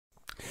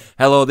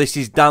Hello, this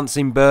is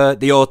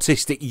Dancingbear,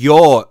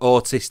 your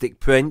autistic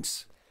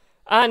prince.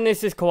 And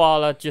this is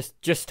Koala,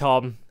 just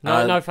Tom.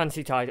 No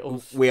fancy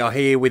titles. We are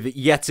here with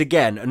yet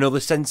again another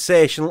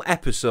sensational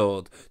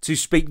episode to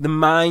speak the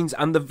minds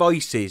and the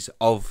voices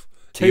of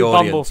the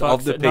audience,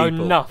 of the people,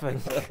 know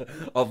nothing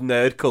of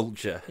nerd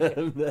culture.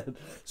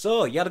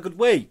 So, you had a good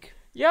week?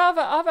 Yeah,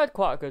 I've had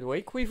quite a good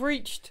week. We've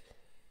reached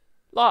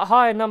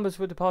higher numbers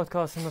with the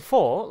podcast than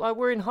before.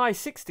 We're in high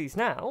 60s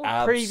now.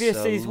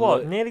 Previous is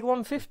what, nearly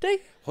 150?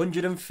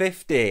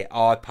 150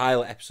 our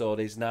pilot episode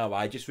is now.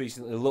 I just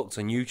recently looked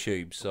on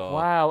YouTube, so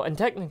wow. And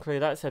technically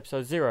that's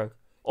episode 0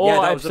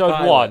 or that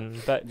episode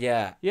 1, but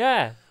yeah.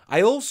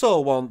 I also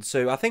want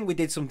to, I think we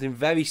did something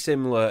very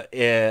similar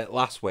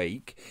last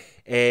week.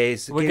 We're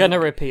going to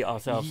repeat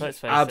ourselves, let's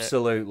face it.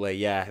 Absolutely,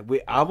 yeah.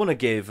 I want to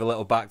give a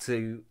little back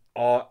to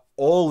our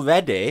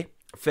already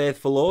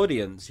faithful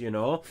audience,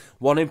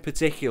 one in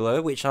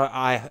particular, which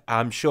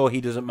I'm sure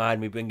he doesn't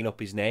mind me bringing up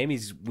his name.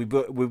 We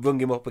rung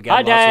him up again.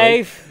 Hi, last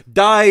week.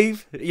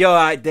 Dave, you're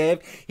right, Dave.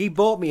 He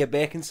bought me a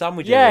bacon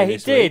sandwich. Yeah, he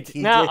did.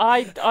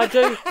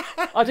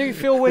 I do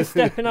feel we're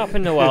stepping up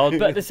in the world,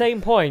 but at the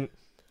same point,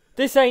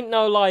 this ain't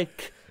no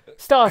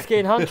Starsky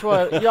and Hutch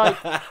where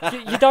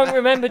you don't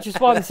remember just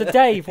one. So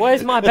Dave,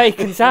 where's my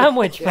bacon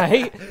sandwich,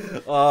 mate?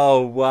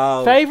 Oh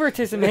wow,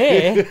 favoritism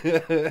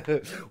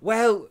here.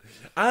 Well,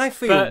 I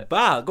feel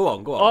bad. Go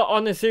on.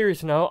 On a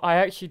serious note, I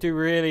actually do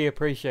really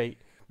appreciate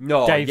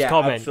Dave's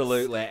comments.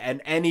 Absolutely.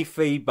 And any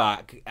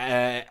feedback,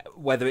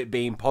 whether it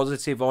being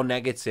positive or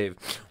negative,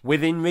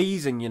 within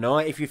reason,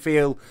 if you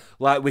feel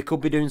like we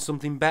could be doing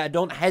something better,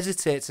 don't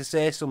hesitate to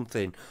say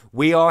something.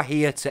 We are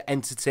here to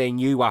entertain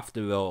you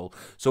after all.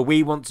 So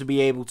we want to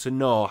be able to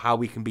know how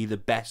we can be the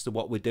best at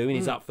what we're doing.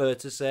 Is that fair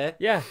to say?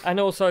 Yeah. And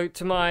also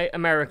to my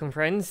American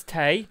friends,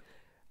 Tay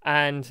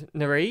and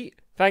Narit,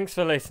 thanks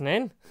for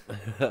listening.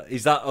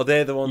 Are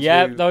they the ones?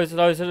 Yeah, those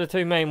are the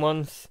two main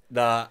ones.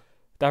 They're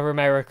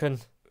American.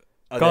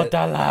 God,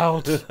 they're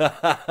loud.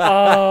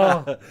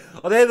 Oh.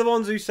 Are they the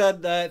ones who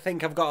said,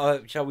 think I've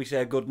got shall we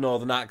say, a good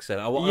northern accent?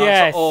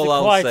 Yes, that's all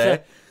I'll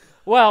say.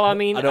 Well, I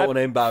mean, I don't want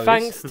to embarrass.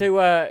 Thanks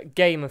to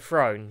Game of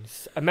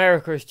Thrones,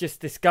 America has just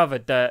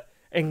discovered that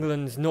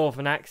England's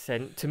northern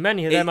accent, to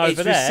many of them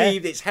over there...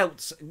 It's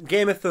helped...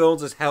 Game of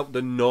Thrones has helped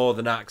the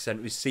northern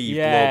accent receive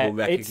global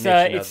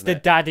recognition, it's the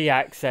daddy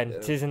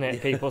accent, isn't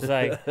it, people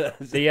say?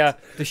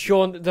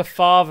 the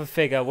father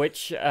figure,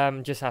 which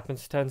just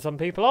happens to turn some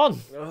people on.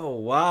 Oh,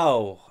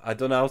 wow. I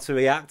don't know how to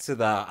react to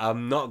that.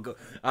 I'm not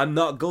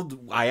good.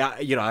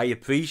 I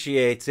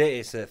appreciate it.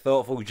 It's a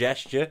thoughtful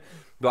gesture.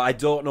 But I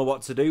don't know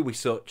what to do with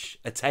such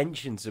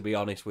attention, to be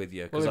honest with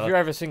you. Well, if you're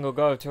ever single,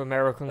 go to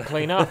America and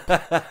clean up.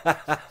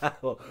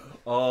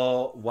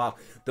 Oh, wow.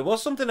 There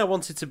was something I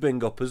wanted to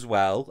bring up as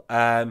well.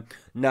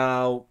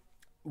 Now,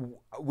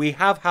 we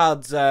have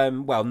had...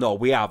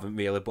 we haven't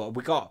really, but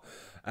we got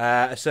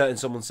a certain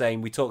someone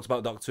saying we talked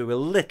about Doctor Who a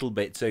little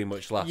bit too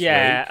much last week.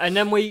 Yeah, and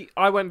then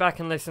I went back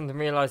and listened and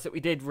realised that we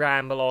did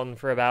ramble on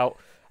for about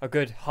a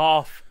good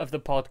half of the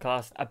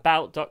podcast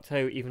about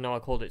Doctor Who, even though I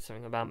called it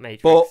something about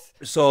Matrix.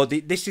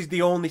 This is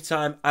the only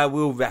time I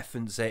will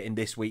reference it in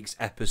this week's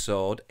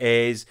episode,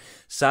 is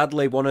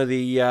sadly one of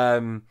the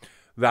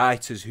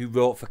writers who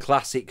wrote for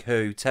Classic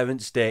Who,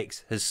 Terence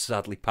Dicks, has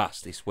sadly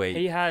passed this week.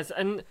 He has,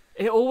 and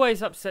it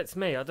always upsets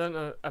me. I don't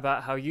know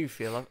about how you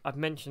feel. I've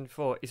mentioned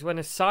before, is when a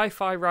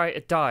sci-fi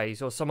writer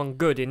dies, or someone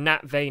good in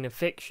that vein of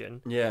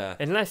fiction,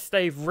 unless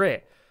they've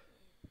writ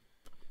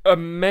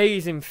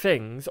amazing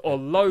things or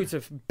loads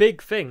of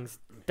big things,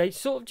 they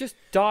sort of just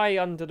die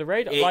under the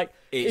radar.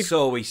 It's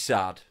always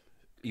sad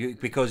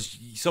because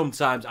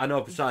sometimes, I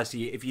know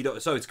precisely, if you don't,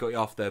 sorry to cut you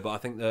off there, but I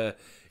think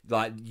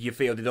you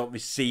feel they don't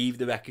receive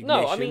the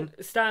recognition. No, I mean,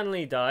 Stan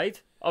Lee died.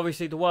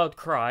 Obviously, the world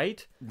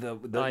cried.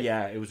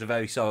 It was a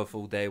very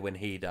sorrowful day when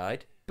he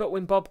died. But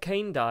when Bob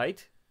Kane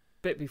died,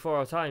 a bit before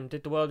our time,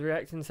 did the world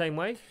react in the same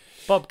way?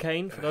 Bob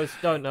Kane, for those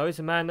who don't know, is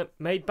a man that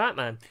made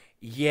Batman.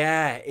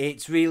 Yeah,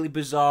 it's really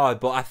bizarre,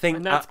 but I think...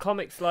 And that's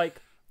comics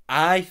like...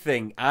 I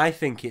think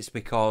it's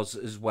because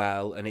as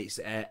well, and it's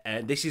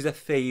this is a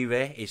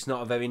theory, it's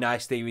not a very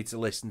nice theory to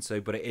listen to,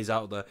 but it is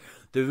out there.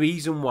 The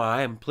reason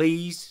why, and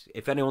please,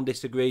 if anyone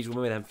disagrees with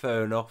me, then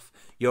fair enough.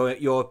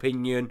 Your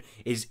opinion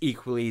is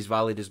equally as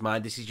valid as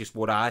mine. This is just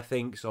what I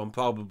think, so I'm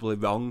probably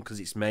wrong, because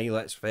it's me,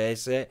 let's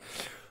face it.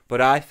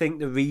 But I think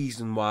the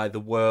reason why the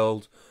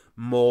world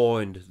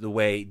mourned the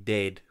way it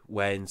did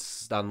when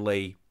Stan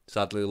Lee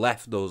sadly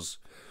left us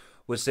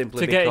was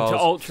simply to get into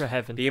ultra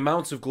heaven. The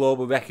amount of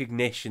global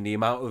recognition, the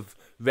amount of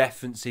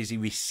references he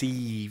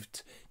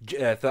received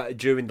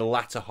during the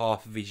latter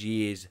half of his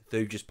years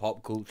through just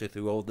pop culture,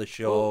 through all the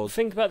shows. Well,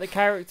 think about the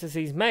characters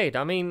he's made.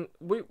 I mean,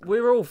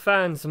 we're all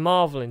fans of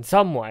Marvel in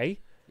some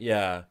way.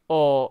 Yeah.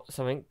 Or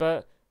something,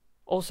 but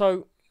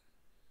also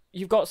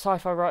you've got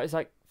sci-fi writers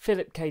like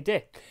Philip K.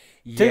 Dick.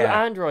 Yeah. Do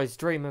androids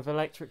dream of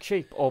electric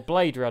sheep? Or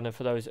Blade Runner,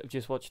 for those that have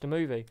just watched the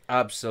movie.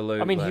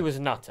 Absolutely. I mean, he was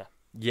a nutter.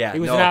 Yeah, he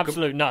was an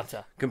absolute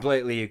nutter.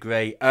 Completely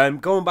agree.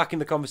 Going back in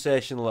the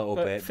conversation a little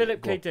bit.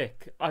 Philip K.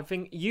 Dick, I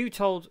think you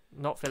told,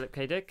 not Philip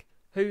K. Dick,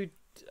 who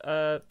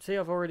See,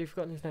 I've already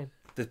forgotten his name.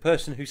 The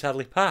person who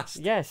sadly passed.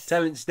 Yes.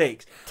 Terrence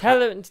Dicks.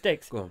 Terrence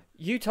Dicks. Go on.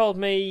 You told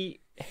me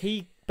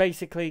he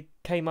basically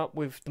came up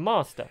with the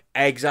Master.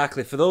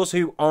 Exactly. For those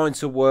who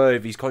aren't aware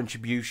of his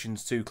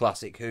contributions to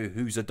Classic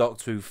who's a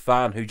Doctor Who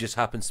fan who just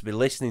happens to be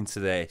listening to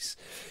this,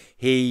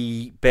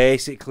 he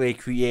basically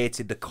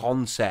created the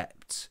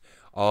concept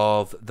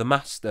of the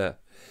Master.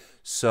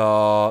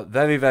 So,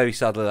 very, very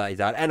sadly that he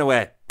died.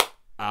 Anyway,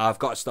 I've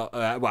got to stop.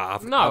 I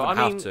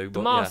have to.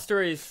 The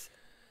Master is...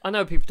 I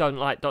know people don't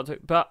like Doctor Who,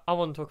 but I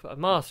want to talk about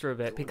the Master a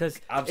bit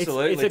because...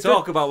 Absolutely.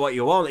 Talk about what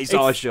you want. It's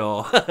our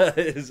show.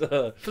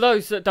 For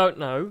those that don't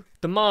know,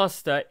 the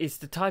Master is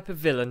the type of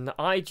villain that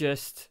I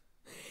just...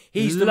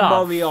 He's love. the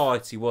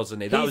Moriarty,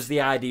 wasn't he? That was the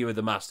idea of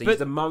the Master. He's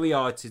the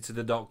Moriarty to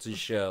the Doctor's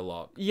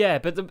Sherlock. Yeah,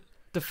 but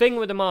the thing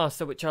with the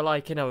Master, which I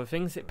like in other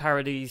things, it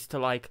parodies to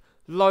like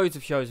loads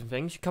of shows and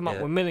things. You come up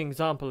with a million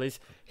examples. Is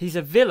he's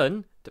a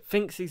villain that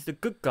thinks he's the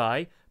good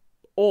guy,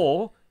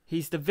 or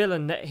he's the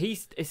villain that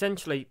he's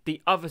essentially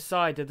the other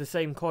side of the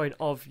same coin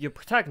of your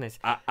protagonist.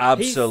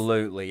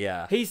 Absolutely,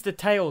 He's the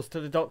tails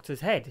to the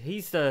Doctor's head.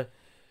 He's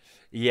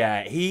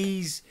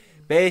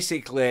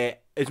basically,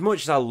 as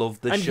much as I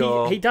love the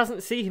show... he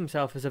doesn't see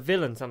himself as a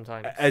villain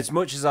sometimes. As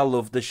much as I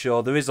love the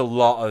show, there is a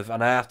lot of,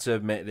 and I have to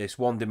admit this,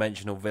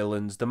 one-dimensional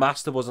villains. The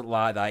Master wasn't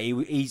like that.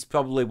 He's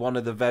probably one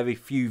of the very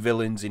few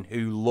villains in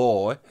Who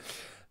lore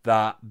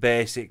that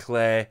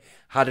basically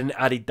had an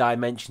added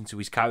dimension to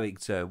his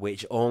character,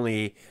 which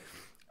only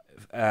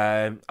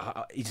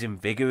is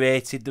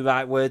invigorated, the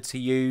right word to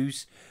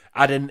use.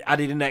 Added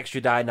an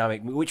extra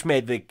dynamic, which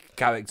made the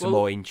character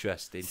more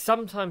interesting.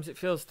 Sometimes it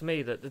feels to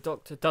me that the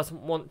Doctor doesn't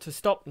want to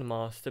stop the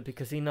Master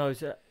because he knows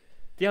that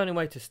the only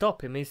way to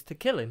stop him is to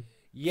kill him.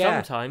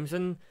 Yeah. Sometimes,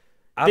 and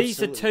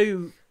these are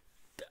two,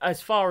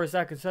 as far as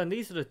they're concerned,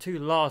 these are the two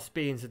last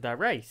beings of their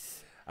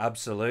race.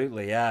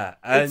 Absolutely, yeah.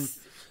 And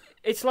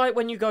it's like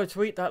when you go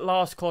to eat that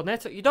last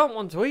cornetto. You don't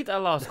want to eat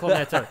that last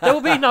cornetto. There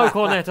will be no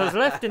cornettos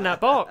left in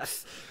that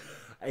box.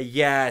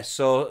 Yeah,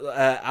 so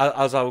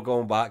as I was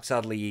going back,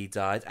 sadly he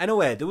died.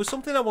 Anyway, there was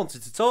something I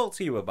wanted to talk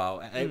to you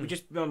about. It was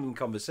just random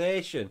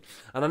conversation,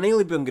 and I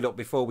nearly brought it up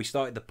before we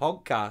started the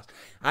podcast.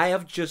 I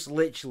have just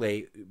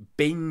literally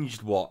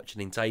binged watched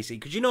an entire series,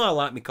 because you know I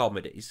like my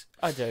comedies.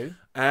 I do.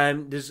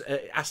 There's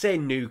I say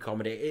new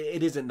comedy.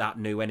 It isn't that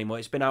new anymore.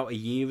 It's been out a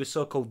year or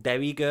so, called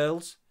Derry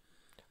Girls.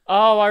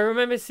 Oh, I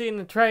remember seeing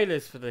the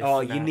trailers for this. Oh,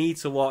 you need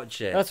to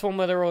watch it. That's one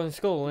where they're all in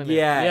school, isn't it?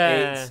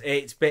 Yeah.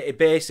 It's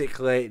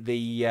basically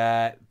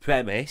the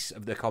premise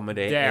of the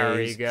comedy.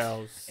 Derry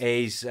Girls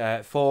is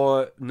a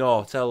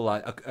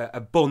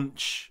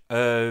bunch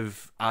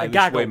of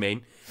Irish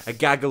women, a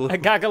gaggle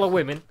of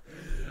women.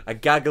 A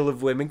gaggle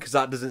of women, because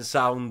that doesn't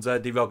sound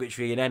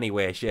derogatory in any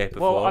way, shape, or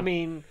form. Well, I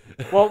mean,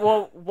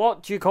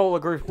 what do you call a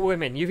group of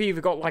women? You've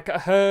either got like a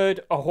herd,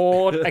 a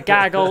horde, a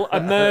gaggle, a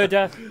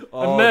murder.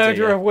 A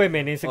murder of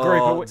women is a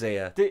group of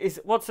women.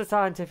 What's the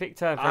scientific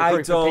term for a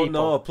group of people? I don't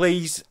know.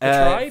 Please,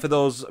 for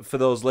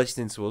those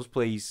listening to us,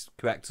 please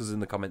correct us in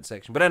the comment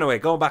section. But anyway,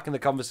 going back in the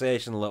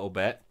conversation a little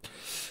bit,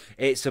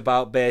 it's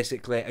about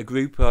basically a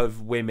group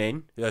of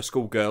women,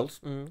 schoolgirls.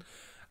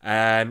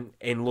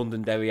 In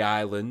Londonderry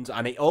Island,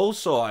 and it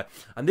also,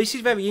 and this is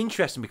very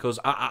interesting because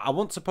I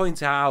want to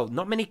point out,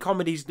 not many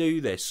comedies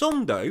do this.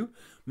 Some do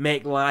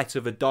make light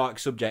of a dark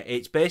subject.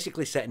 It's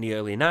basically set in the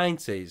early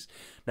 90s.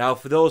 Now,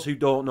 for those who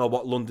don't know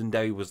what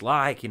Londonderry was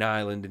like in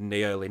Ireland in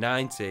the early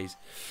 90s,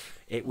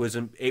 it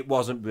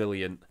wasn't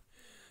brilliant.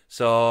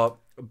 So,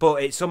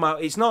 but it's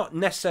not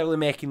necessarily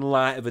making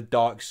light of a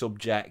dark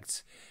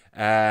subject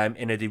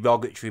in a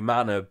derogatory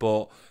manner,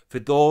 but for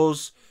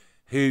those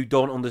who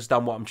don't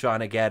understand what I'm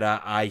trying to get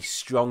at, I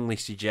strongly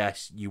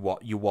suggest you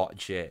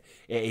watch it.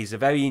 It is a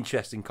very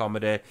interesting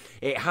comedy.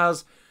 It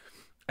has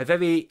a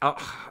very,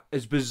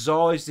 as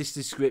bizarre as this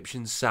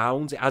description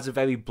sounds, it has a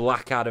very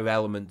Blackadder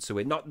element to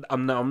it.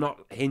 I'm not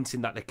hinting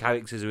that the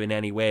characters are in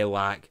any way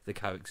like the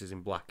characters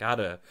in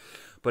Blackadder,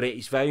 but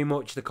it's very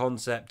much the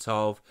concept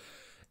of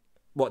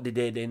what they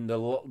did in the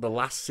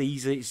last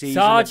season.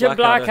 Sergeant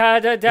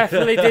Blackadder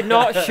definitely did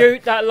not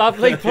shoot that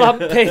lovely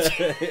plump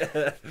pigeon.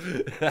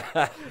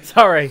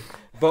 Sorry,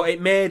 but it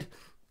made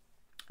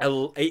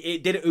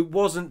it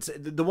wasn't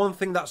the one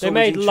thing that's they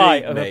made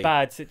light of a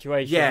bad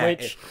situation. Yeah,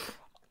 which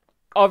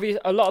obviously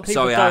a lot of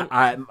people. Sorry,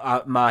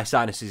 don't... my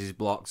sinuses is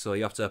blocked, so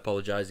you have to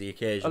apologise the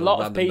occasional. A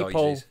lot of people.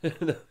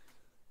 Noises.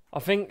 I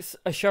think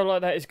a show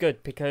like that is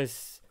good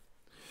because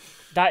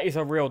that is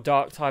a real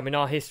dark time in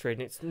our history,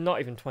 and it's not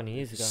even 20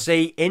 years ago.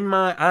 See,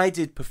 I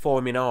did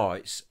performing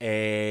arts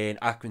in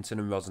Accrington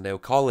and Rosendale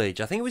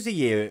College. I think it was a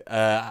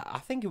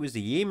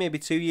year. Maybe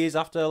 2 years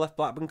after I left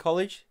Blackburn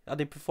College. I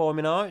did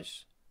performing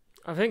arts.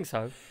 I think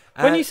so.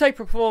 When you say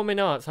performing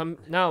arts, I'm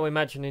now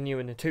imagining you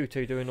in a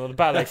tutu doing all the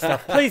ballet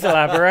stuff. Please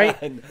elaborate.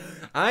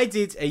 I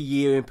did a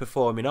year in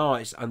performing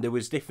arts, and there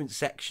was different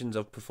sections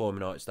of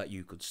performing arts that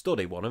you could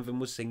study. One of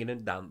them was singing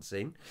and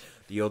dancing.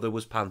 The other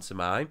was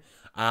pantomime.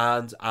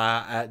 And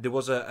there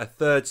was a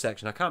third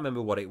section. I can't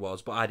remember what it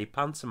was, but I did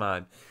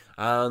pantomime.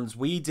 and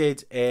we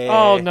did a.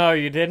 Oh no,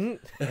 you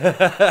didn't.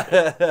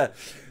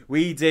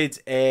 We did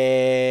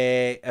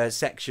a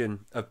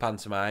section of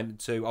pantomime.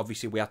 To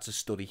obviously we had to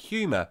study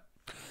humour,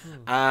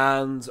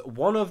 and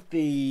one of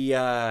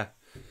the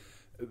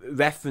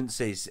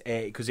references,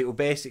 because it was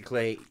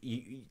basically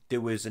there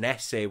was an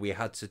essay we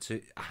had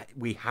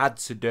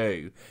to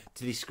do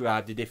to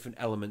describe the different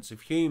elements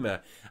of humour,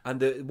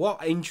 and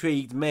what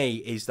intrigued me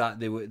is that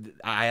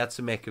I had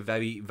to make a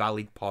very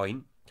valid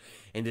point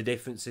in the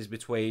differences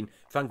between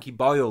Frankie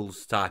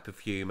Boyle's type of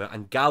humour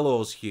and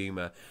Gallows'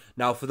 humour.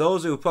 Now, for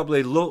those who are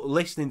probably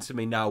listening to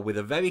me now with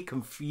a very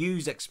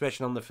confused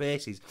expression on their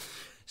faces,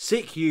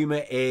 sick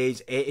humour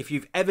is, if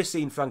you've ever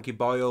seen Frankie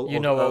Boyle, you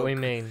know what we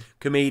mean.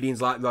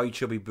 Comedians like Roy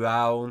Chubby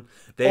Brown,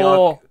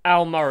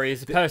 Al Murray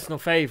is a personal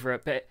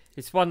favourite, but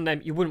it's one of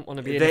them you wouldn't want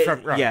to be in the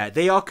front row. Yeah,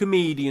 they are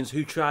comedians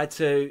who try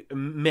to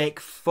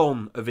make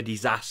fun of a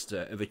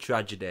disaster, of a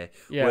tragedy.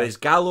 Yeah. Whereas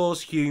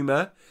Gallows'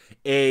 humour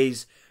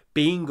is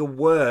being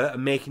aware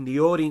and making the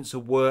audience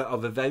aware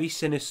of a very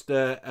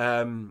sinister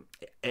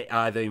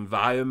either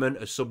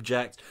environment or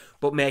subject,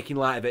 but making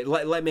light of it.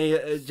 Let me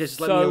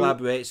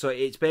elaborate. So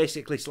it's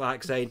basically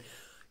like saying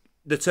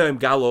the term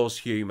gallows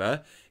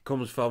humour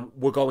comes from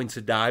we're going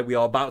to die, we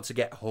are about to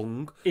get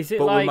hung, but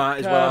we might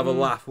as well have a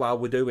laugh while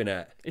we're doing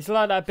it. It's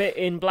like that bit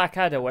in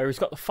Blackadder where he's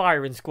got the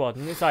firing squad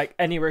and it's like,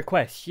 any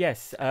requests?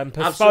 Yes,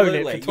 postpone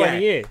Absolutely, it for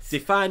 20 years.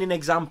 Defining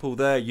example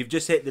there, you've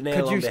just hit the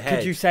nail on the head.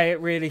 Could you say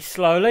it really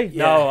slowly?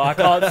 Yeah. No, I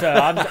can't,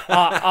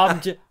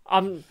 sir.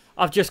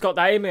 I've just got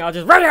that in me. I'll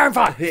just run and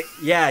fight.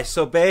 Yeah,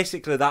 so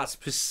basically that's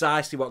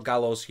precisely what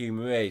gallows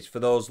humour is. For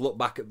those look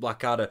back at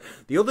Blackadder,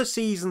 the other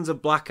seasons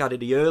of Blackadder,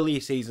 the earlier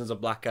seasons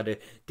of Blackadder,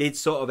 did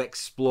sort of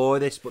explore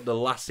this, but the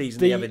last season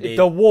they ever did.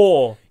 The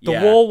war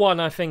one,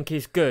 I think,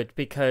 is good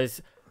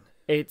because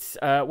it's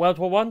World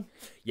War One.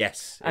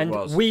 Yes, it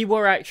was. We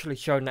were actually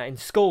shown that in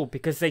school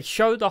because they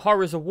show the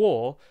horrors of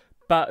war,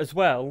 but as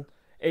well,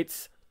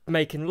 it's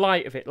making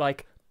light of it.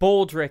 Like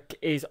Baldrick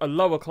is a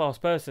lower class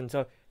person,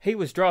 so he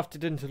was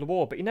drafted into the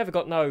war, but he never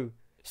got no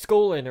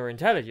schooling or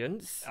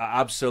intelligence.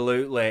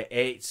 Absolutely.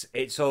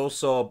 It's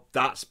also,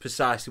 that's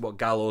precisely what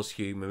gallows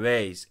humour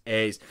is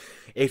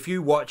if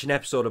you watch an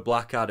episode of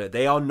Blackadder,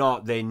 they are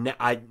not,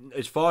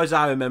 as far as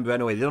I remember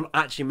anyway, they don't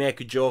actually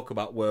make a joke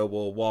about World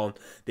War One.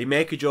 They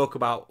make a joke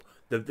about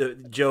do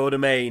you know what I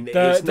mean?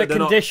 The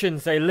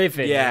conditions they live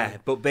in. Yeah,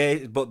 but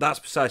that's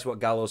precisely what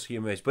gallows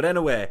humour is. But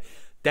anyway,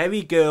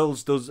 Derry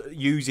Girls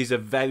uses a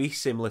very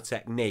similar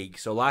technique.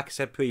 So like I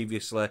said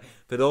previously,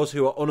 for those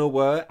who are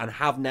unaware and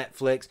have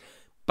Netflix,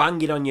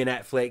 bang it on your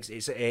Netflix.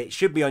 It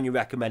should be on your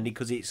recommended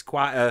because it's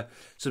quite a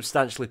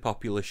substantially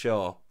popular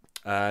show.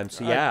 I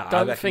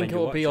don't think it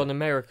will be on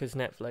America's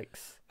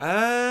Netflix.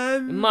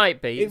 It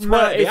might be.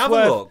 Have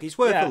a look. It's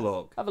worth a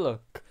look. Have a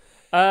look.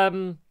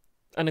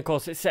 And of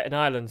course, it's set in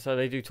Ireland, so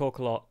they do talk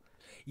a lot.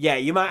 Yeah,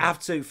 you might have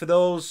to, for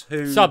those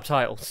who...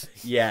 Subtitles.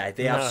 Yeah,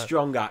 they have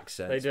strong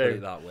accents. They do. Put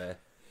it that way.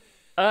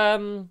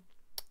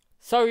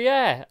 So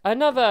yeah,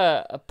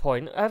 another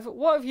point.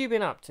 What have you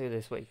been up to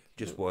this week?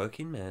 Just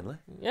working mainly.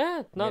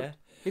 Yeah, yeah.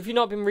 Have you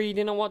not been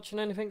reading or watching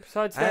anything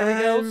besides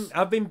Derry Girls?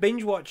 I've been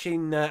binge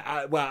watching.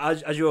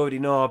 As you already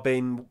know, I've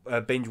been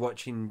binge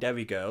watching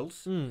Derry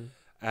Girls.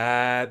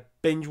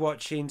 Binge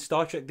watching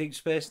Star Trek: Deep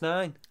Space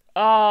Nine.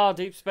 Ah,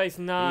 Deep Space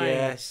Nine.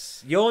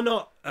 Yes, you're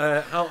not.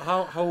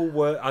 How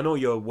aware? I know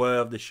you're aware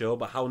of the show,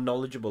 but how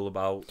knowledgeable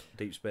about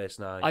Deep Space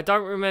Nine? I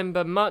don't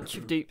remember much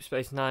of Deep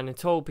Space Nine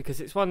at all because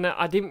it's one that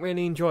I didn't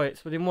really enjoy it,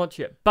 so I didn't watch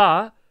it.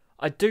 But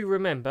I do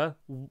remember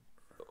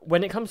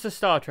when it comes to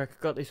Star Trek,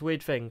 I've got this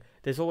weird thing.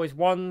 There's always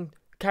one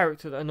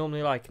character that I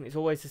normally like, and it's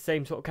always the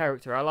same sort of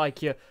character. I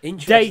like your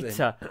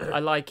Data. I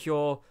like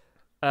your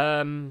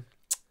Spock.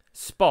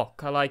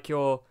 I like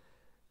your...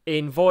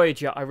 In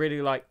Voyager, I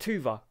really like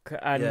Tuvok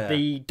and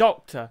the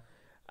Doctor.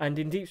 And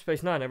in Deep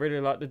Space Nine, I really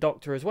like the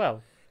Doctor as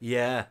well.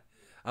 Yeah,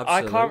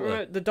 absolutely. I can't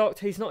remember the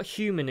Doctor. He's not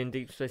human in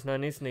Deep Space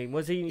Nine, isn't he?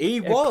 Was he? He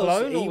a was.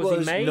 Clone, or was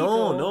he made?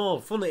 No.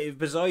 Funny,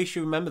 bizarre. You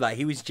should remember that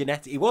he was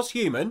genetic. He was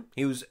human.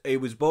 He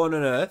was born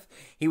on Earth.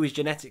 He was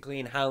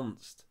genetically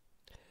enhanced.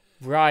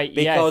 Right.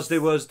 Because there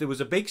was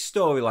a big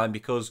storyline.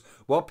 Because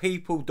what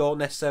people don't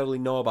necessarily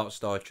know about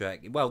Star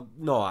Trek. Well,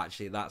 no,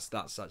 actually, that's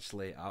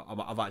actually.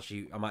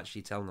 I'm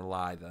actually telling a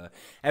lie there.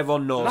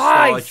 Everyone knows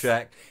Star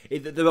Trek.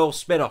 They're all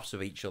spin-offs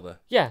of each other.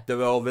 Yeah.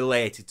 They're all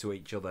related to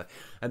each other.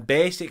 And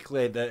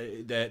basically,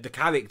 the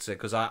character,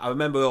 because I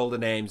remember all the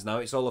names now.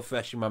 It's all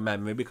fresh in my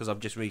memory because I've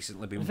just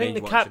recently been binge watching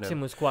them. I think the captain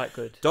was quite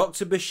good.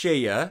 Dr.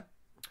 Bashir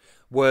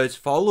was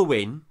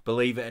following,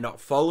 believe it or not,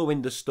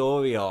 the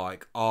story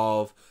arc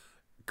of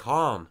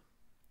Khan.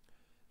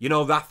 You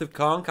know, Wrath of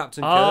Khan,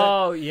 Captain Kirk.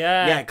 Oh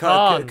yeah, Yeah,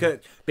 Khan.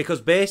 Kirk. Because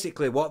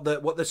basically, what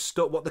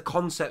the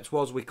concept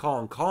was with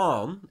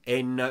Khan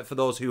in for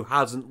those who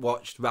hasn't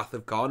watched Wrath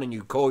of Khan, and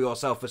you call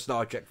yourself a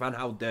Star Trek fan,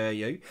 how dare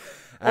you?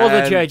 Or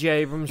the J.J.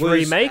 Abrams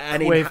remake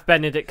with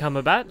Benedict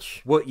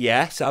Cumberbatch. Well,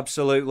 yes,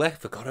 absolutely.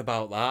 Forgot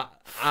about that.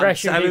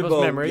 Fresh in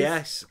people's memories.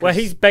 Yes, where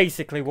he's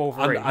basically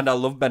Wolverine. And I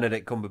love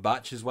Benedict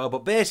Cumberbatch as well.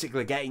 But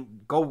basically,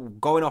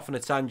 going off on a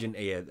tangent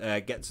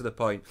here. Get to the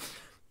point.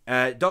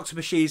 Dr.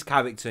 Bashir's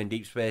character in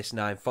Deep Space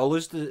Nine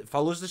follows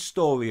the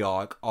story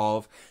arc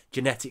of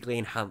genetically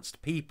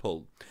enhanced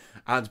people,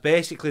 and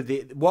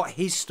basically what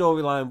his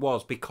storyline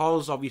was,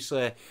 because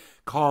obviously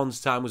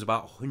Khan's time was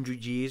about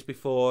 100 years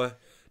before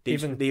the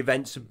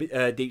events of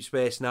Deep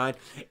Space Nine.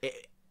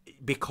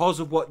 Because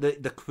of what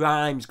the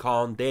crimes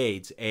Khan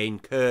did in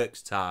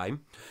Kirk's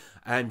time,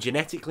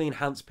 genetically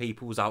enhanced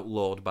people was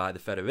outlawed by the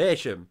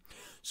Federation.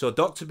 So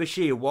Dr.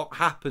 Bashir, what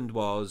happened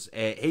was,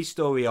 his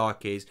story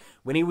arc is,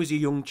 when he was a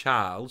young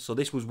child, so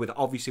this was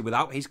obviously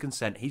without his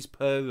consent, his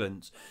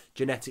parents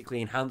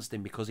genetically enhanced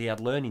him because he had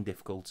learning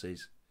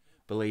difficulties,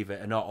 believe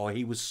it or not, or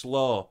he was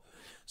slow.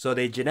 So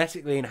they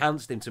genetically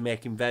enhanced him to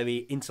make him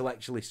very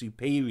intellectually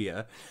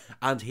superior,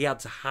 and he had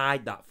to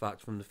hide that fact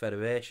from the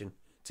Federation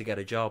to get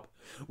a job.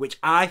 Which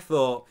I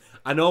thought,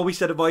 I know we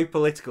said avoid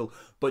political,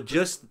 but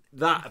just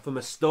that from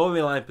a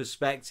storyline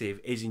perspective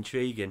is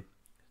intriguing.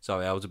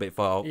 Sorry, I was a bit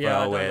far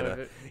away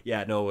there.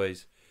 Yeah, no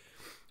worries.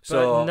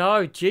 But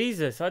no,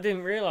 Jesus, I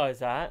didn't realise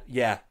that.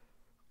 Yeah.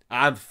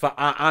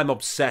 I'm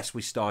obsessed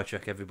with Star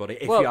Trek, everybody.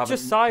 If you haven't,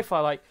 just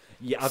sci-fi, like...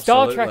 Yeah,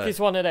 Star Trek is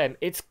one of them.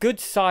 It's good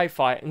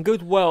sci-fi and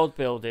good world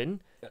building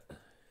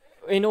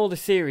in all the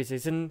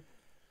series, and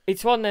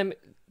it's one of them.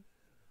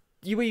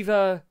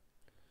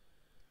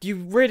 You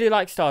really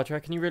like Star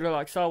Trek and you really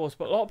like Star Wars,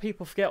 but a lot of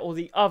people forget all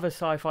the other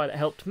sci-fi that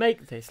helped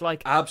make this.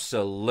 Like,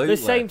 absolutely.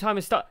 The same time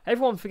as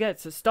everyone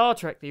forgets that Star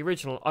Trek, the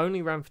original,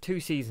 only ran for 2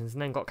 seasons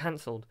and then got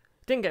cancelled.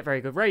 Didn't get very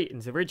good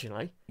ratings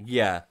originally.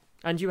 Yeah.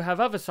 And you have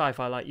other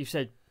sci-fi, like you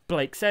said,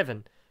 Blake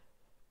 7,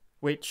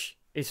 which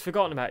is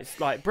forgotten about.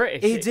 It's like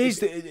British. It is.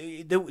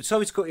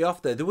 Sorry to cut you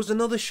off there. There was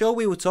another show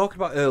we were talking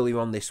about earlier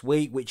on this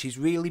week, which is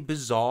really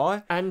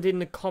bizarre. And in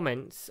the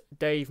comments,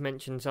 Dave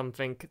mentioned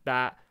something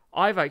that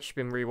I've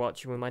actually been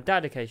rewatching with my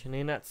dad occasionally,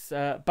 and that's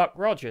Buck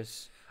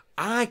Rogers.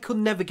 I could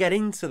never get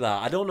into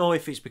that. I don't know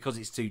if it's because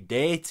it's too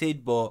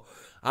dated, but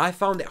I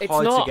found it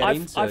hard to get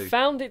into. I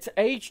found it's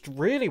aged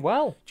really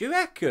well. Do you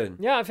reckon?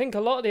 Yeah, I think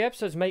a lot of the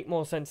episodes make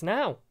more sense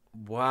now.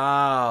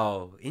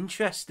 Wow,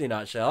 interesting.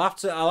 Actually,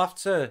 I'll have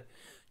to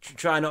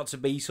try not to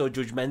be so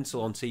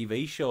judgmental on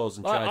TV shows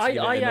and try to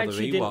give it another rewatch. I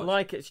actually didn't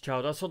like it as a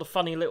child. I saw the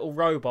funny little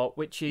robot,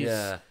 which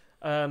is,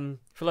 for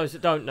those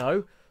that don't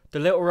know, the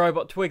little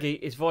robot Twiggy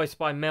is voiced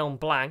by Mel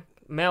Blanc.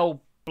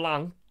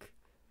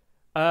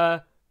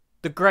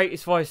 The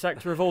greatest voice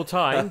actor of all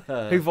time,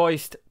 who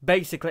voiced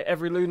basically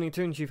every Looney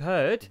Tunes you've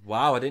heard.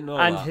 Wow, I didn't know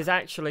that. And has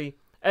actually,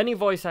 any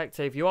voice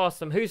actor, if you ask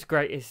them who's the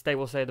greatest, they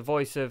will say the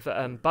voice of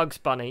Bugs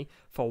Bunny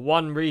for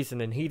one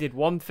reason, and he did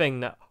one thing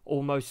that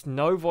almost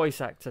no voice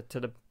actor, to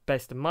the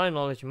best of my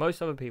knowledge and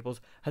most other people's,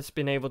 has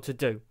been able to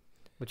do.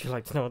 Would you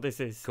like to know what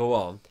this is? Go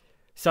on.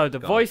 So the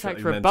voice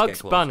actor of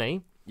Bugs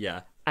Bunny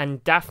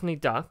and Daffy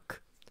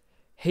Duck,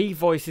 he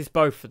voices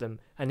both of them,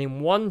 and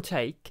in one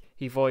take,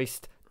 he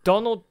voiced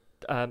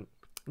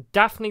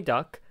Daffy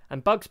Duck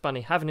and Bugs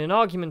Bunny having an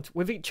argument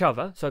with each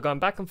other, so going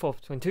back and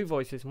forth between 2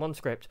 voices in one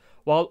script,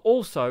 while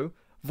also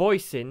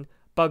voicing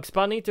Bugs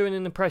Bunny doing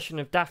an impression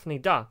of Daffy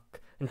Duck,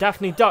 and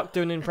Daffy Duck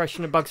doing an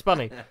impression of Bugs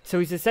Bunny. So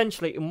he's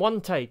essentially, in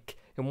one take,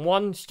 in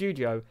one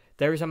studio,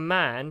 there is a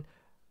man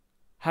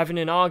having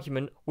an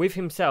argument with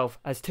himself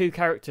as 2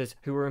 characters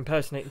who were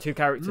impersonating 2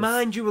 characters.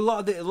 Mind you, a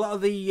lot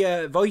of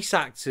the voice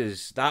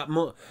actors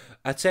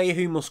I tell you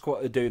who must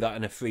do that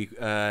on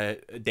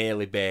a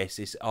daily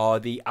basis are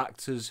the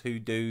actors who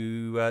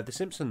do The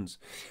Simpsons,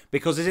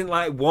 because isn't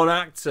like one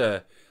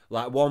actor,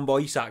 like one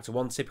voice actor,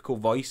 one typical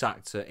voice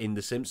actor in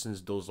The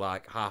Simpsons does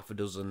like half a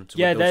dozen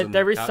to a dozen.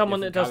 There is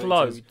someone that does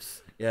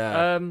loads.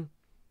 Yeah.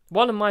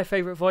 One of my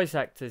favourite voice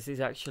actors is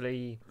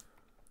actually,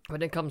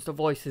 when it comes to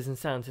voices and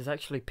sounds, is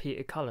actually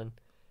Peter Cullen.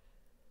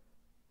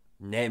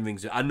 Name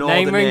rings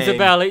a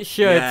bell, it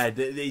should. Yeah,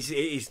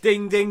 it's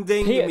ding, ding,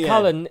 ding. Peter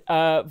Cullen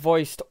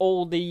voiced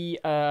all the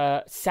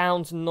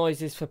sounds and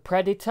noises for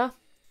Predator.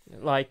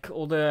 Like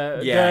all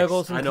the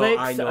gurgles and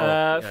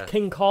clicks.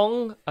 King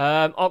Kong,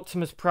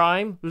 Optimus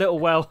Prime, Little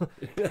Well.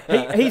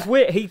 He's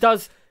weird.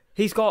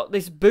 He's got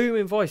this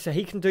booming voice, so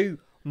he can do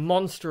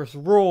monstrous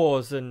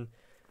roars and...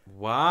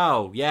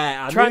 Wow,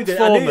 yeah.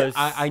 Transformers.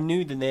 I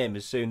knew the name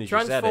as soon as you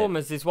said it.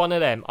 Transformers is one of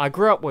them. I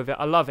grew up with it.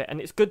 I love it. And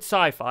it's good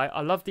sci-fi.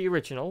 I love the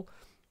original.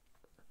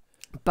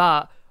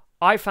 But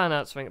I found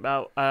out something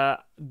about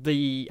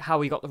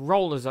how he got the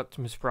role as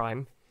Optimus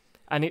Prime.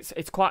 And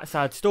it's quite a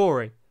sad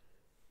story.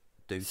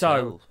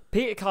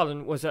 Peter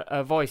Cullen was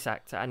a voice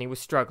actor and he was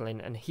struggling.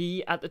 And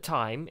he, at the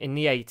time, in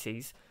the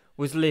 80s,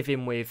 was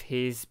living with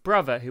his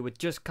brother who had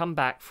just come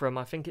back from,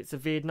 I think it's the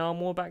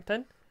Vietnam War back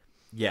then.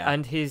 Yeah.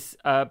 And his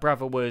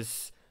brother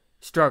was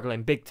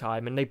struggling big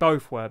time, and they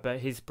both were, but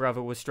his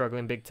brother was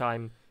struggling big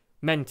time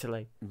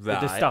mentally with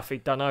the stuff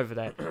he'd done over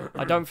there.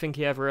 I don't think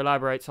he ever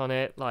elaborates on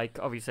it. Like,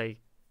 obviously,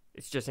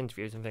 it's just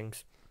interviews and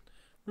things.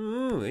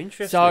 Ooh,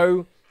 interesting.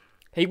 So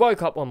he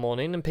woke up one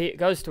morning, and Peter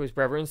goes to his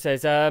brother and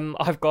says,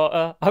 "I've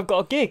got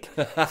a gig."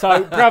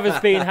 So brothers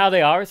being how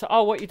they are, it's like,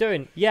 "Oh, what you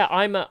doing?" "Yeah,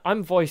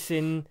 I'm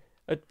voicing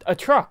a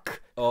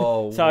truck."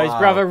 Oh, so his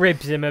brother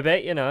ribs him a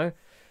bit,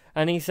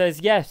 and he says,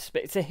 "Yes,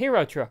 but it's a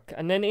hero truck."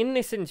 And then in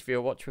this interview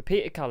I watched with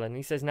Peter Cullen,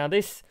 he says, "Now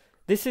this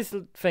is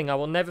the thing I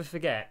will never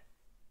forget."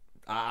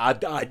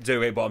 I'd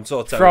do it, but I'm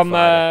so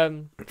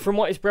terrified. From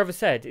what his brother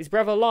said, his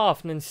brother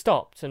laughed and then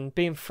stopped, and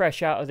being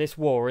fresh out of this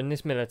war and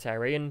this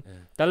military, and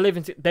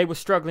they were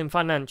struggling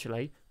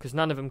financially because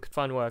none of them could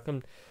find work.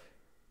 And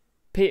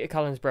Peter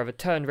Cullen's brother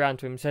turned around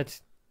to him and said,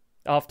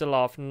 after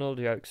laughing and all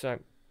the jokes, "So,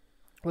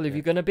 well, if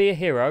you're going to be a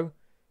hero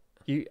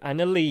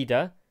and a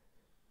leader,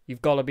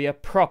 you've got to be a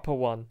proper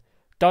one.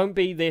 Don't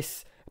be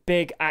this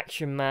big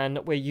action man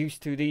that we're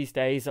used to these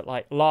days that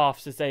like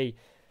laughs as they,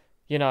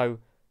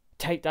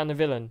 take down the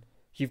villain.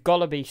 You've got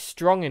to be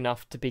strong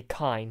enough to be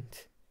kind."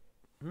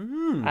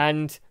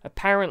 And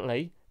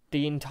apparently,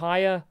 the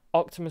entire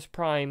Optimus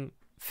Prime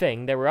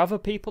thing, there were other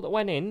people that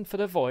went in for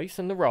the voice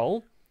and the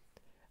role.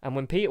 And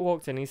when Peter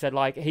walked in, he said,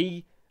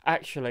 the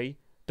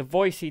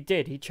voice he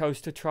did, he chose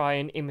to try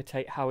and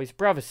imitate how his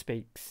brother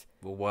speaks.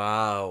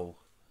 Wow.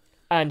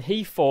 And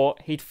he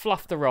thought he'd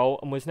fluffed the role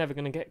and was never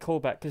going to get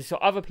called back because he saw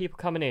other people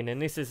coming in,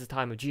 and this is the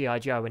time of G.I.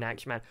 Joe and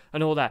Action Man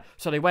and all that.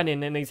 So they went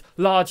in and these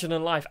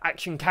larger-than-life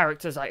action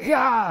characters like,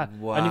 yeah!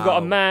 Wow. And you've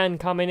got a man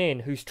coming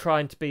in who's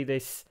trying to be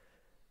this,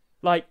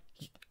 like,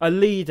 a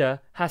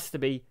leader has to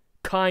be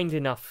kind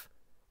enough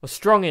or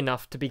strong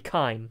enough to be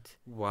kind.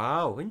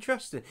 Wow,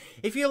 interesting.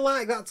 If you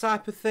like that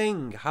type of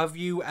thing, have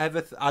you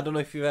ever... I don't know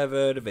if you've ever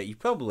heard of it. You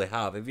probably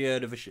have. Have you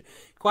heard of a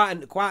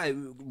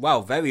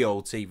very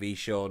old TV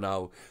show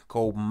now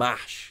called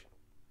MASH?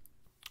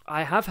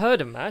 I have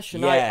heard of MASH,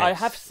 and yes. I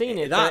have seen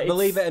it. That,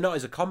 believe it or not,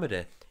 is a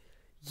comedy.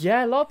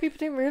 Yeah, a lot of people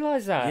didn't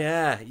realise that.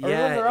 Yeah. I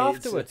remember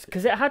afterwards,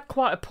 because it had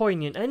quite a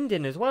poignant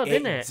ending as well,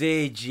 didn't it?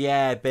 It did,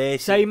 yeah,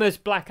 basically. Same as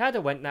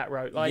Blackadder went that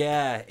route. Like,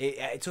 yeah,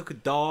 it took a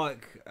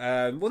dark...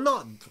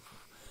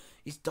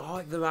 Is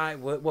dark the right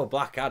word? Well,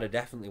 Blackadder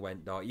definitely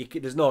went dark.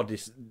 There's no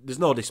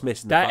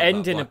dismissing that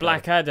ending of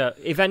Blackadder.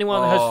 If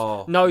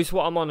anyone knows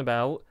what I'm on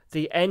about,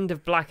 the end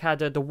of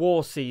Blackadder, the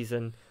war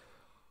season,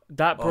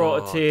 that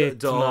brought a tear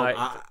to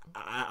my...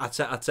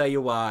 I'll tell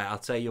you why.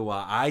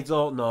 I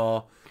don't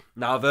know.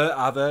 Now,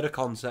 I've heard of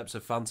concepts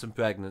of phantom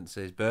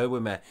pregnancies. Bear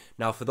with me.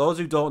 Now, for those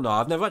who don't know,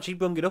 I've never actually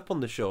brought it up on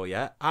the show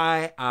yet.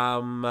 I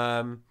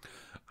am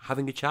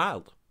having a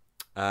child.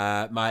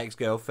 My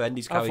ex-girlfriend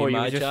is carrying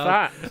my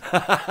child.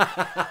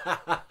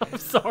 I'm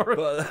sorry.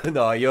 But,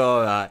 no, you're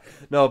all right.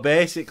 No,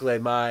 basically,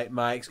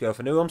 my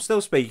ex-girlfriend, who I'm still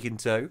speaking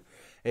to,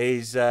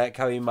 is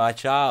carrying my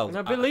child. And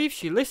I believe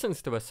she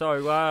listens to us, so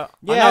I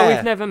know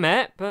we've never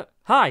met, but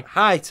hi.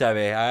 Hi,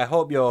 Terry. I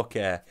hope you're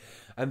okay.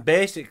 And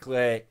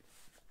basically...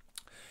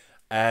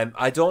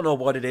 I don't know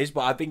what it is,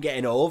 but I've been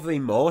getting over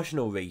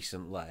emotional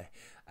recently.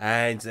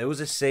 And there was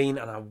a scene,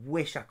 and I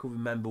wish I could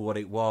remember what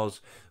it was,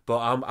 but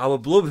I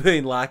was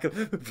blubbering like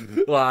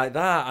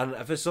that.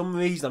 And for some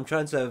reason, I'm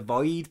trying to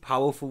avoid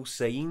powerful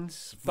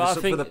scenes for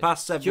the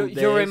past several days.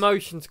 Your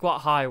emotions quite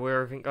high with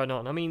everything going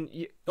on. I mean,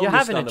 you're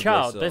having a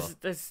child. So.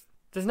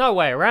 There's no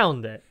way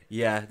around it.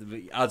 Yeah,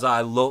 as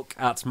I look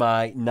at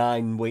my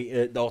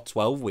 9-week or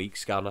 12-week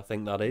scan, I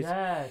think that is.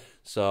 Yeah.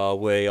 So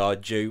we are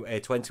due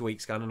a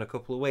 20-week scan in a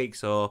couple of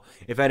weeks. So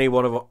if any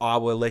one of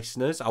our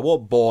listeners, I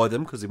won't bore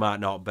them because they might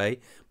not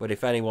be, but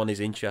if anyone is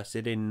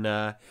interested in,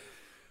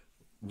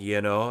 in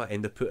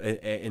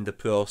the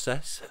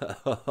process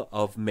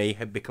of me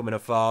becoming a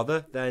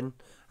father, then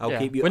I'll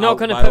keep you. We're not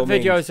going to put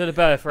videos of the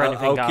birth or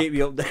anything. I'll keep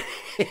you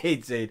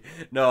updated.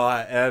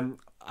 No,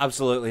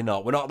 absolutely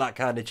not. We're not that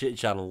kind of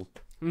channel.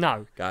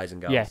 No, guys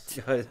and girls. Yet.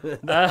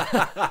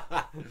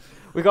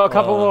 We got a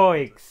couple more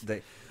weeks.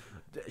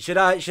 Should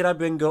I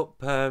bring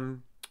up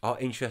our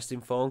interesting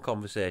phone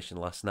conversation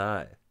last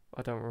night?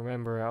 I don't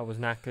remember it. I was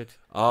knackered.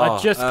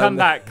 I'd just come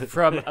back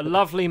from a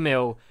lovely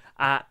meal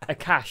at a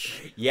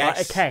cache. Yes.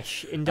 Like a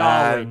cache in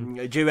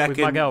Darwin. Do you reckon with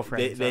my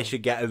girlfriend, they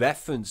should get a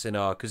reference in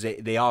our... Because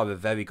they are a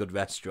very good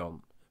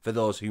restaurant for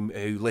those who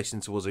listen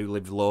to us who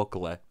live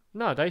locally.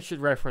 No, they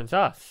should reference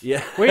us.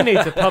 Yeah. We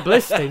need the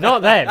publicity,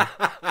 not them.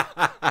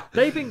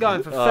 They've been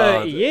going for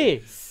 30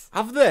 years.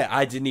 Have they?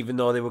 I didn't even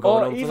know they were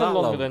going on for that long.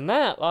 Even longer than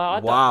that.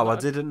 Like, I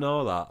didn't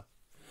know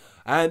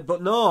that.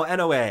 But no,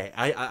 anyway,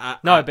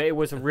 but it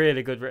was a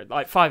really good,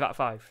 like 5 out of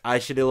 5. I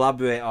should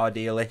elaborate our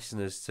dear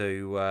listeners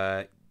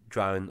to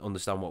try and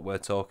understand what we're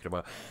talking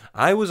about.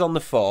 I was on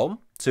the phone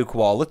to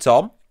Koala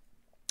Tom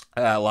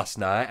last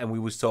night, and we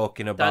was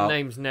talking about... That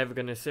name's never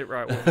going to sit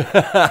right with me.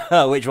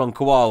 Which one,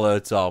 Koala or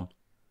Tom?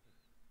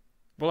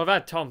 Well, I've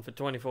had Tom for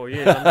 24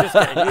 years. I'm just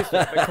getting used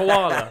to it. But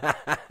Koala.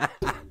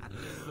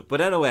 But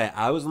anyway,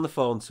 I was on the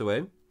phone to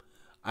him,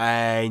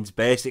 and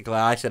basically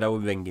I said I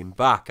would ring him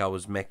back. I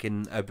was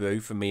making a brew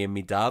for me and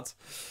my dad.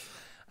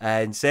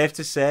 And safe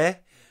to say,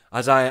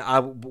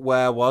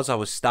 where I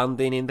was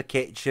standing in the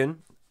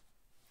kitchen.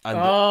 And,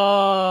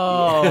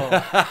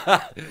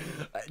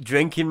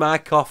 drinking my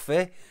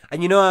coffee.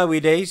 And you know how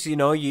it is,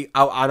 and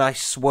I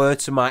swear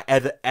to my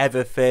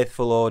ever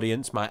faithful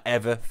audience, my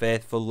ever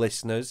faithful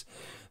listeners,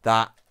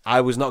 that I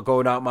was not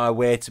going out my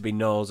way to be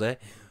nosy.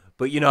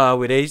 But you know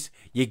how it is.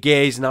 You're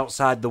gazing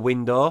outside the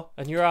window.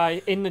 And your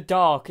eye, in the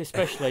dark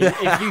especially,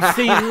 if you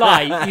see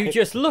light, you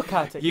just look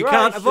at it. You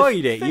can't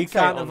avoid it. You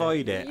can't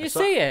avoid it. You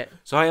see it.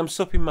 So I am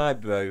supping my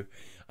brew,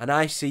 and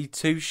I see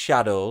two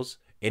shadows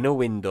in a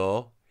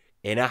window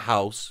in a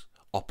house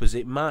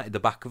opposite the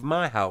back of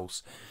my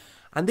house.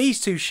 And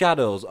these two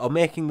shadows are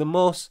making the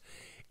most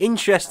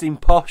interesting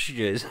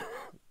postures.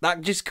 That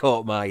just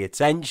caught my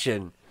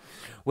attention.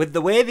 With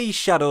the way these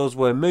shadows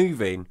were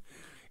moving,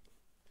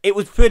 it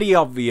was pretty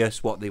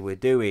obvious what they were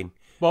doing.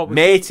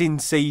 Mating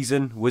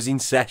season was in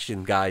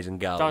session, guys and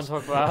gals. Don't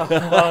talk about.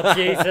 Oh,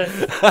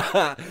 Jesus.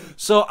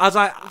 So as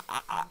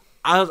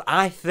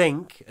I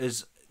think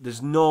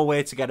there's no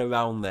way to get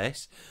around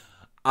this.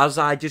 As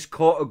I just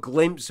caught a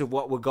glimpse of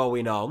what were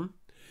going on,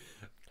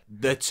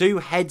 the two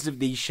heads of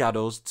these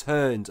shadows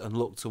turned and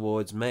looked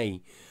towards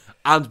me.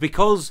 And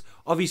because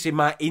obviously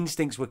my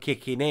instincts were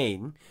kicking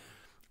in,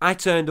 I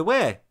turned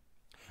away.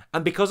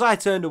 And because I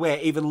turned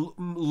away,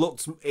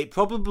 it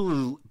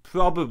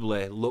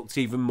probably looked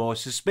even more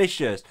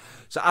suspicious.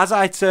 So as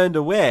I turned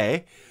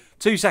away,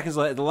 2 seconds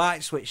later, the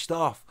light switched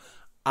off.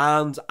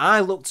 And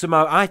I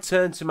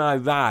turned to my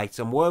right,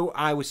 and where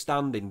I was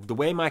standing, the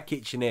way my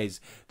kitchen is,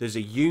 there's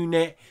a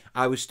unit.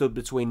 I was stood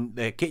between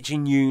the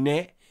kitchen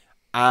unit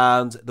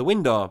and the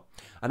window.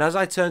 And as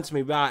I turned to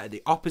my right, at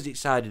the opposite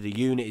side of the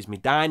unit is my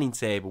dining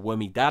table where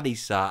my daddy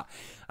sat.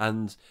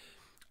 And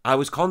I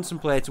was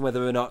contemplating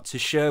whether or not to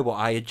share what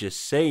I had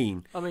just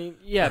seen. I mean,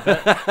 yeah,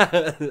 but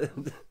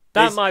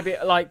that might be,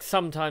 like,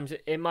 sometimes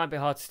it might be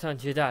hard to turn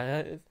to your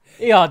dad.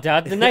 Yeah,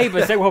 Dad, the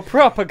neighbours, they were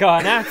proper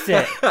going at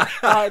it.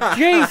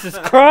 Jesus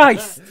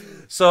Christ!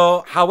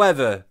 So,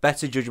 however,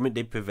 better judgment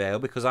did prevail,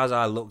 because as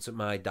I looked at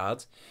my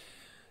dad,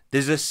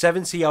 there's a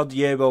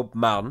 70-odd-year-old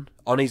man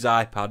on his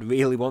iPad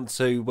really want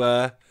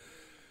to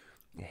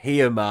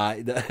hear what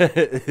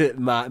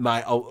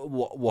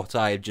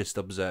I had just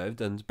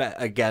observed, and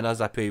again, as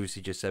I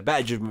previously just said,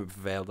 better judgment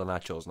prevailed, and I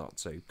chose not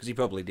to, because he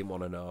probably didn't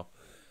want to know.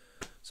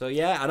 So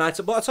yeah,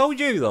 and but I told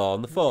you though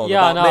on the phone.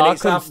 Yeah, I know. I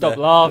couldn't stop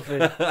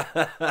laughing.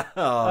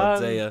 Oh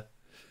dear.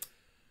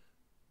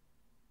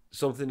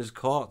 Something has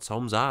caught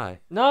Tom's eye.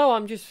 No,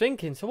 I'm just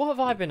thinking. So what have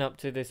I been up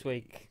to this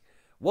week?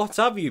 What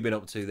have you been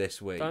up to this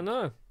week? I don't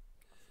know.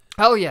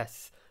 Oh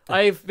yes,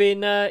 I've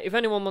been. If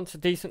anyone wants a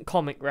decent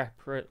comic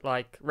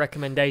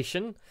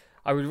recommendation,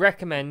 I would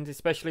recommend,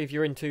 especially if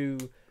you're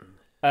into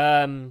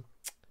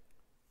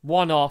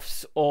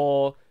one-offs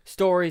or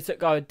stories that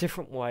go a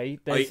different way.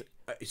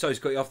 Sorry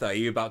to cut you off there. Are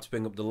you about to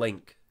bring up the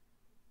link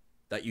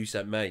that you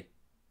sent me?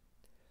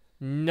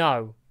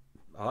 No.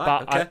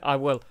 Alright, but okay. I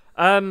will.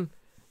 No,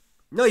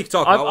 you can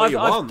talk about what you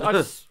want.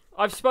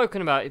 I've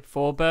spoken about it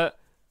before, but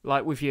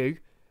like with you,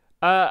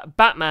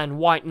 Batman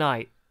White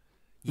Knight.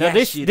 Now,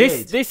 yes, you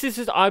did. This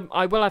is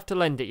I will have to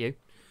lend it you.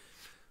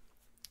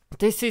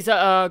 This is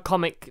a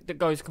comic that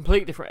goes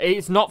completely different.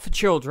 It's not for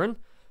children.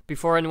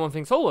 Before anyone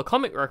thinks, oh, a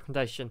comic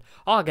recommendation,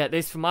 I'll get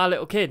this for my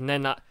little kid, and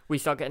then we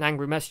start getting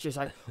angry messages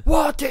like,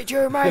 what did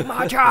you make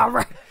my child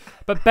read?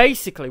 But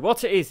basically,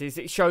 what it is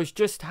it shows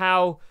just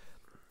how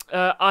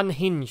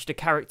unhinged a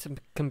character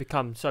can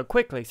become so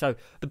quickly. So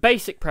the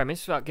basic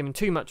premise, without giving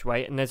too much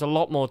away, and there's a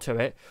lot more to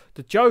it,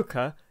 the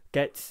Joker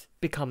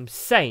becomes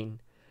sane,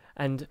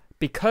 and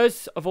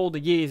because of all the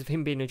years of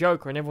him being a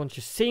Joker and everyone's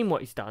just seen what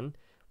he's done,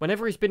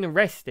 whenever he's been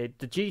arrested,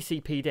 the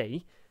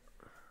GCPD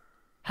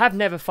have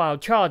never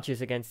filed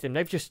charges against him.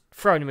 They've just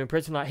thrown him in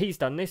prison like, he's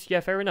done this,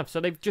 yeah, fair enough.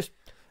 So they've just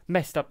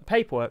messed up the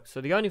paperwork.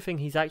 So the only thing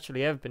he's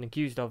actually ever been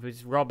accused of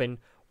is robbing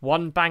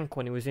one bank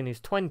when he was in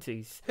his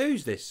 20s.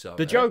 Who's this, sorry?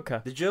 The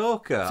Joker. The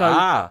Joker,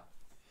 so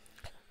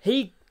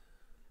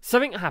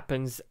something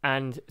happens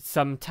and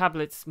some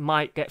tablets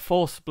might get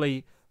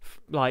forcibly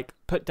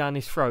put down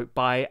his throat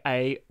by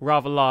a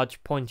rather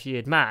large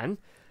pointy-eared man,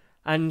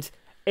 and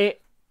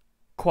it,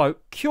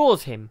 quote,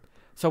 cures him.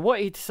 So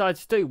what he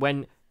decides to do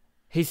when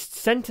his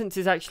sentence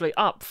is actually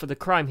up for the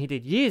crime he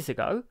did years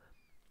ago,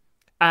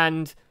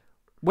 and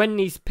when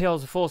these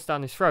pills are forced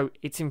down his throat,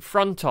 it's in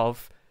front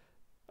of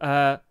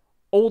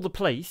all the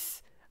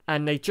police,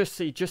 and they just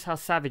see just how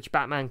savage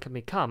Batman can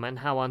become and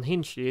how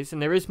unhinged he is.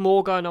 And there is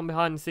more going on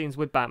behind the scenes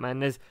with Batman.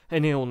 There's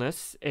an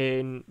illness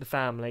in the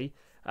family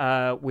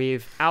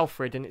with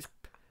Alfred, and it's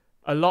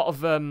a lot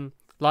of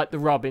like the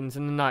Robins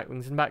and the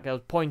Nightwings and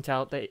Batgirls point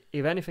out that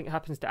if anything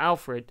happens to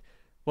Alfred,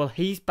 well,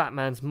 he's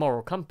Batman's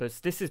moral compass.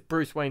 This is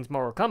Bruce Wayne's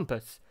moral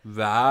compass.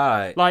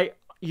 Right. Like,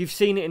 you've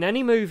seen it in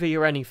any movie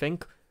or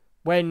anything.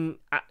 When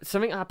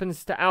something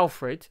happens to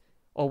Alfred,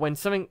 or when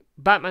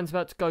Batman's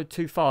about to go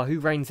too far, who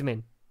reins him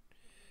in?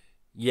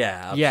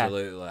 Yeah,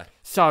 absolutely. Yeah.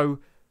 So,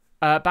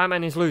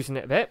 Batman is losing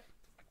it a bit.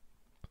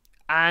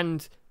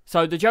 And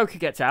so the Joker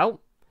gets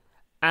out.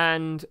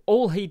 And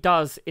all he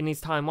does in his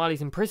time while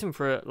he's in prison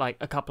for like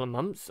a couple of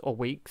months or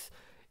weeks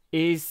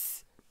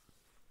is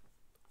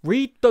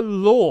read the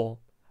law.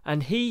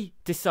 And he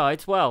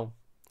decides, well,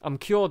 I'm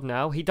cured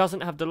now. He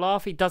doesn't have the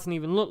laugh. He doesn't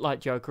even look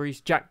like Joker.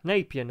 He's Jack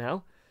Napier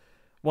now,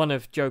 one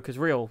of Joker's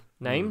real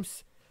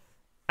names.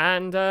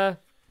 And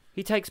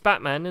he takes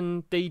Batman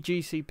and the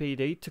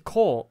GCPD to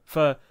court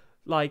for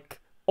like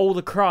all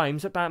the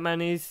crimes that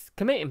Batman is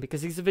committing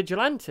because he's a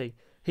vigilante.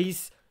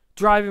 He's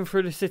driving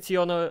through the city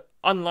on a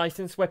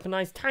unlicensed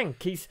weaponized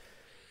tank.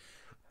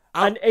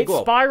 And it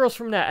spirals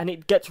from there, and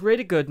it gets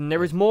really good. And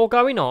there is more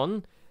going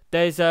on.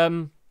 It's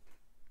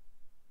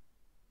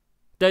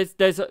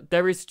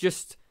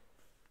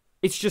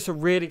just a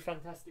really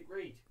fantastic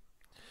read.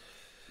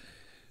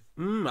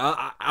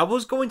 I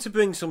was going to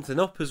bring something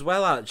up as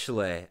well,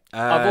 actually.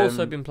 I've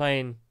also been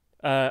playing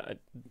the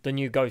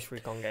new Ghost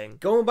Recon game.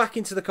 Going back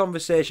into the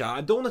conversation,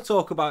 I don't want to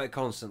talk about it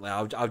constantly.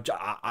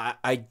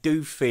 I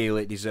do feel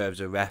it deserves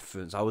a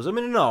reference. I was in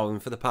an hour,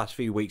 and for the past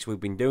few weeks we've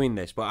been doing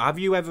this, but have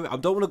you ever... I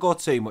don't want to go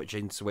too much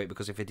into it,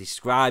 because if I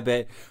describe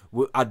it,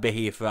 I'd be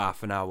here for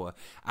half an hour.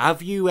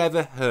 Have you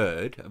ever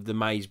heard of the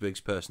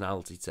Myers-Briggs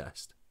personality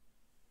test?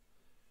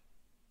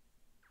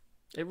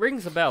 It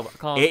rings a bell, but I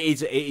can't...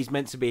 It is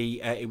meant to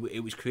be...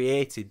 it was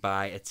created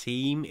by a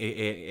team,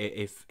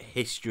 if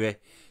history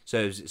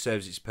serves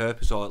its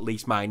purpose, or at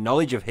least my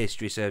knowledge of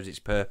history serves its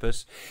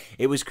purpose.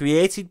 It was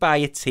created by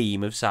a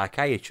team of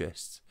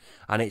psychiatrists,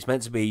 and it's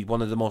meant to be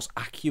one of the most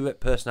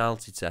accurate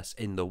personality tests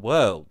in the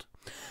world.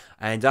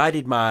 And I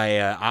did my...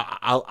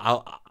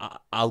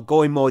 I'll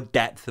go in more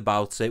depth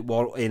about it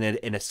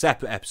in a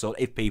separate episode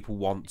if people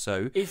want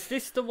to. Is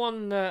this the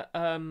one that...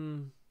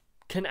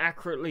 can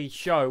accurately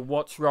show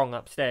what's wrong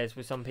upstairs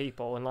with some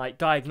people and like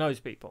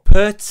diagnose people?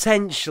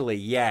 Potentially,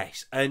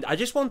 yes. And I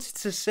just wanted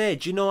to say,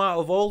 do you know, out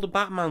of all the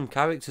Batman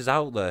characters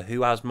out there,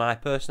 who has my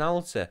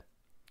personality?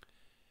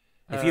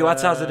 If you had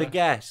to hazard a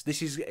guess,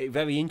 this is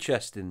very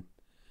interesting.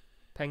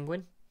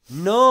 Penguin?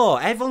 No,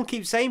 everyone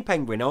keeps saying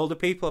Penguin. All the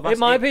people have asked. It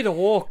might be the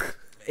Walk.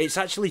 It's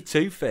actually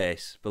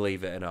Two-Face,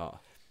 believe it or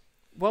not.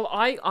 Well,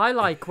 I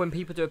like when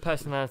people do a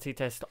personality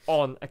test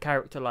on a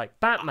character like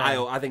Batman.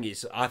 I think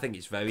it's very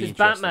interesting. Because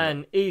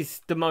Batman is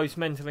the most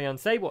mentally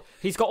unstable.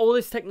 He's got all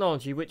this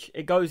technology, which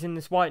it goes in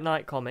this White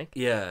Knight comic.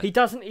 Yeah. He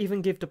doesn't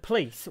even give the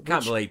police...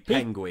 Can't believe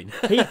Penguin.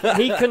 he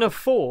can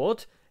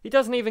afford... He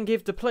doesn't even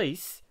give the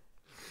police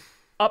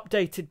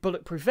updated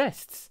bulletproof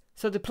vests.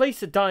 So the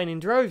police are dying in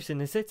droves in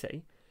the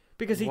city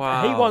because he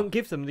won't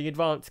give them the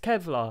advanced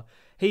Kevlar.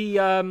 He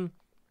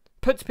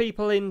puts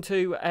people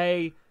into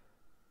a...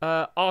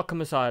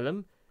 Arkham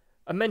Asylum,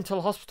 a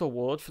mental hospital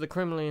ward for the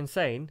criminally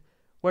insane,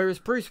 whereas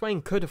Bruce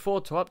Wayne could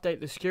afford to update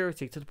the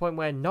security to the point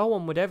where no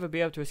one would ever be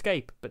able to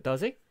escape, but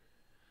does he?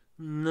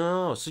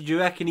 No. So do you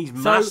reckon he's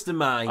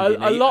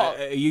masterminding?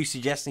 Are you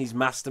suggesting he's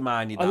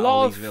masterminding that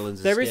all these villains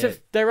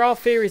escape? There are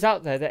theories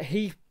out there that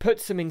he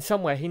puts them in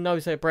somewhere he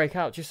knows they'll break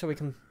out just so he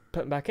can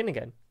put them back in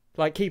again,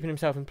 like keeping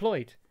himself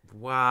employed.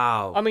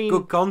 Wow. I mean,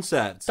 good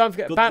concept. Don't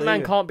forget,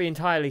 Batman can't be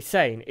entirely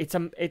sane. It's a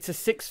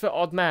 6-foot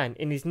odd man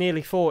in his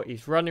nearly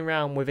 40s running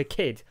around with a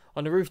kid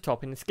on a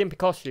rooftop in a skimpy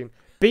costume,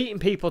 beating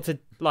people to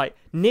like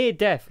near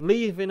death,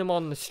 leaving them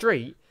on the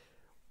street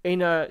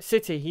in a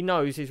city he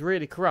knows is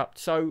really corrupt.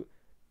 So,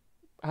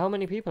 how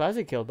many people has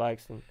he killed by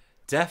accident?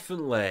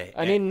 Definitely.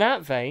 And in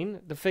that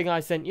vein, the thing I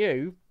sent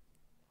you,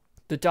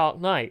 The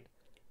Dark Knight.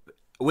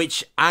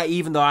 Which,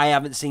 even though I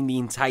haven't seen the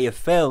entire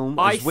film,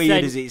 as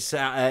weird as it's...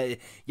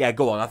 yeah,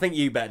 go on. I think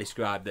you better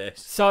describe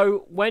this.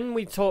 So, when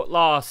we talked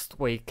last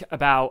week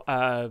about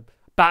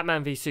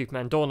Batman v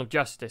Superman, Dawn of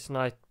Justice, and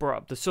I brought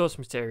up the source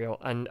material,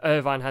 and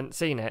Irvine hadn't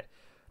seen it,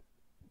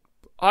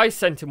 I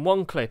sent him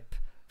one clip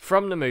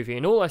from the movie,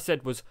 and all I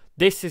said was,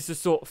 this is the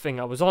sort of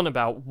thing I was on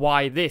about.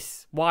 Why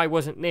this? Why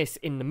wasn't this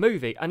in the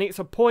movie? And it's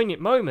a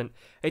poignant moment.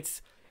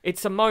 It's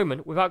a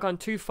moment, without going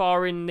too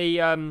far in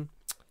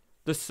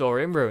the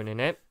story and ruining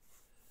it.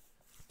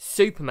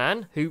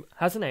 Superman, who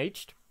hasn't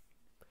aged,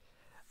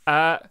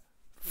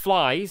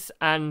 flies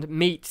and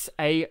meets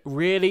a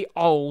really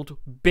old,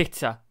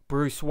 bitter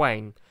Bruce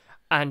Wayne,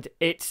 and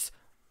it's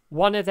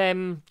one of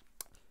them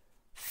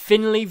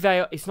thinly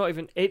veiled. It's not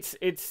even. It's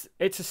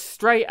a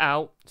straight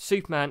out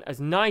Superman, as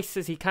nice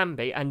as he can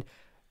be, and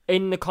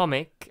in the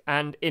comic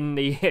and in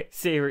the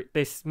series,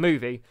 this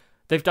movie,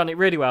 they've done it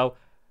really well.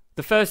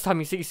 The first time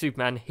you see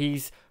Superman,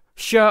 he's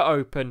shirt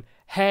open,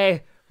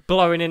 hair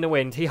blowing in the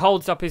wind. He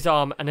holds up his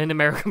arm and an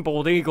American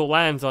bald eagle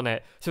lands on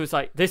it. So it's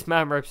like, this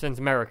man represents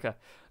America.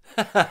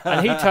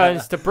 And he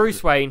turns to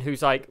Bruce Wayne,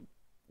 who's like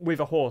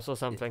with a horse or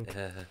something.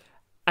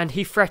 And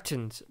he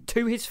threatens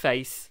to his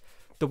face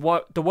the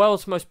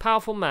world's most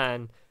powerful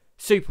man,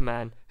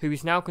 Superman, who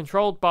is now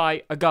controlled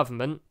by a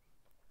government,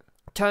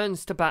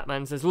 turns to Batman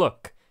and says,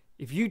 look,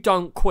 if you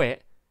don't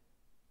quit,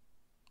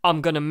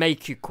 I'm going to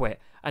make you quit.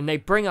 And they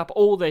bring up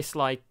all this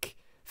like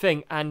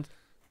thing. And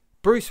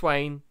Bruce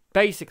Wayne,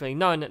 basically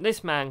knowing that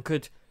this man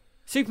could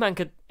Superman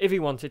could, if he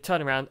wanted,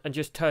 turn around and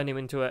just turn him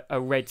into a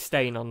red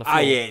stain on the floor.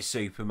 I hate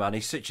Superman.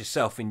 He's such a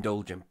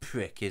self-indulgent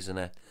prick, isn't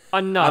he?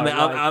 I know.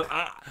 I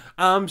mean,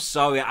 I'm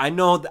sorry. I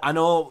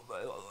know.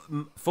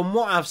 From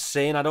what I've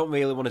seen, I don't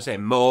really want to say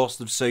most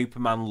of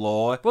Superman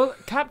lore. Well,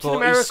 Captain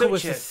America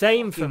was the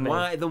same for me.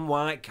 Whiter than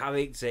white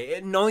character.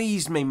 It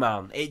annoys me,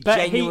 man. It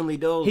genuinely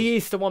does. He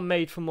is the one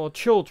made for more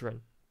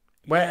children.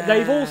 Where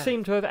they've all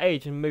seemed to have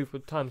aged and moved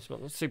with time,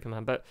 not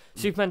Superman, but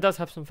Superman does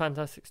have some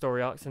fantastic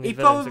story arcs. And he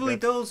probably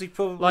does. He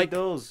probably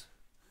does.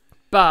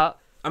 But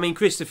I mean,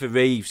 Christopher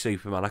Reeve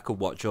Superman, I could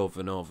watch over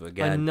and over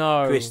again. I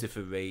know.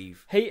 Christopher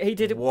Reeve. He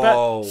did it.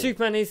 Whoa. But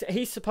Superman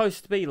he's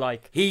supposed to be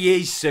like... He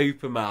is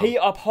Superman. He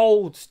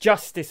upholds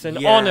justice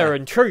and honour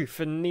and truth,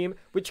 and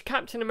which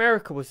Captain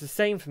America was the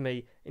same for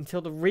me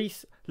until the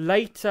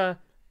later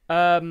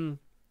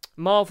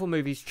Marvel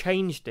movies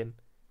changed him,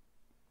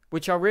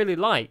 which I really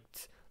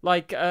liked.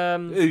 Like,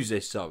 who's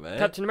this, sorry?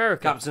 Captain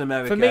America. Captain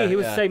America. For me, he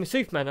was the same as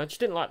Superman. I just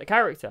didn't like the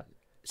character.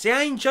 See,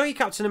 I enjoy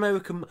Captain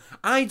America.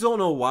 I don't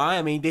know why.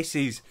 I mean, this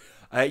is...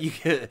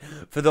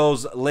 for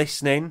those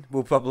listening,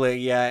 we'll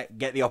probably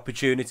get the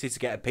opportunity to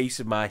get a piece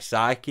of my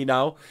psyche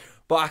now.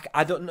 But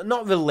I don't...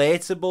 Not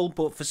relatable,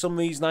 but for some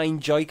reason I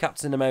enjoy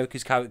Captain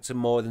America's character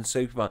more than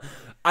Superman.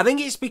 I think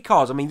it's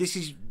because... I mean, this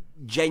is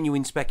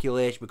genuine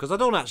speculation because I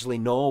don't actually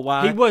know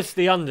why. He was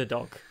the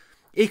underdog.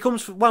 He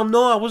comes from... Well,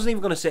 no, I wasn't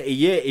even going to say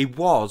he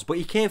was, but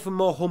he came from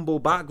more humble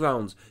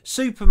backgrounds.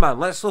 Superman,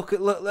 let's look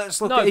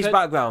at his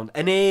background.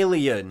 An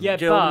alien. Yeah,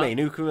 do you know what I mean?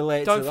 Who can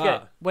relate to that? Don't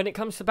forget, when it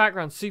comes to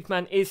background,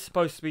 Superman is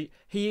supposed to be...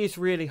 He is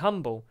really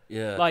humble.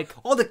 Yeah. Like...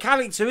 Oh, the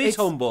character is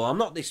humble. I'm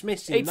not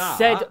dismissing that. It's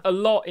said a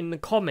lot in the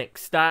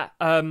comics that...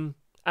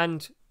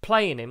 and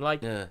playing him.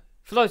 Like,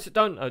 for those that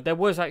don't know, there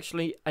was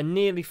actually a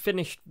nearly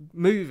finished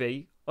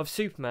movie of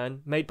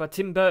Superman made by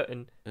Tim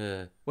Burton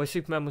where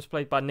Superman was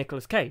played by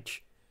Nicolas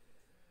Cage.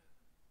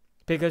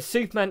 Because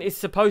Superman is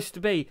supposed to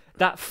be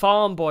that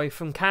farm boy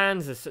from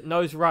Kansas that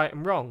knows right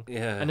and wrong.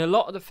 Yeah. And a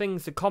lot of the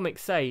things the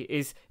comics say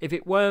is if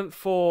it weren't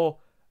for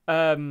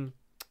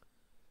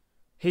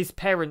his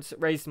parents that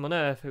raised him on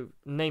Earth, whose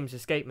names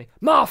escape me.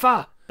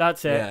 Martha!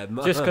 That's it. Yeah,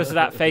 just because of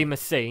that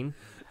famous scene.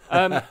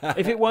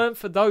 If it weren't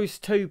for those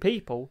two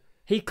people,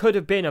 he could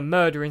have been a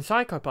murdering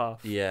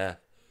psychopath. Yeah.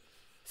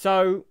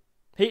 So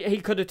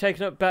he could have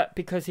taken up, but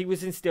because he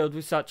was instilled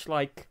with such,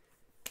 like...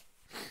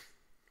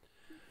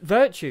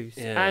 virtues,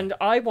 and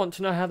I want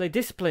to know how they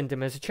disciplined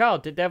him as a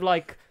child. Did they have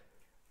like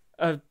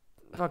a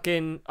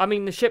fucking... I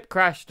mean, the ship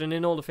crashed and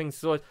in all the things,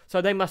 so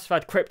they must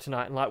have had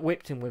kryptonite and like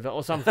whipped him with it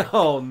or something.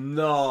 Oh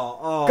no!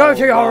 Oh, go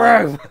to your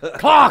room,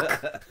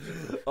 clock.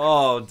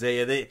 Oh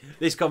dear,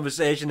 this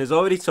conversation has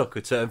already took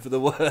a turn for the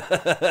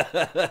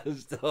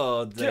worst.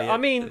 Oh dear. I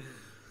mean,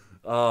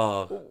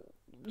 oh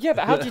yeah,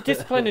 but how do you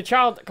discipline a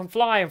child that can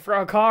fly and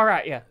throw a car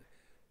at you?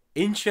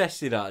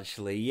 Interesting,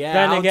 actually. Yeah.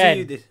 Then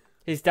again,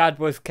 his dad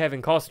was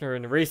Kevin Costner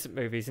in the recent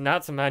movies, and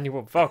that's a man you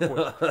won't fuck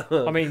with.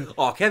 I mean...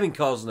 Oh, Kevin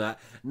Costner.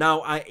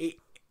 Now,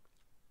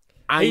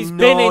 he's know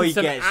been in he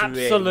some gets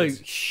absolute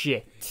ribbed.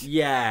 Shit.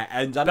 Yeah,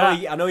 and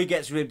I know he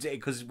gets ribbed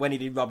because when he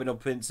did Robin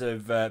Hood, Prince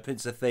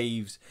of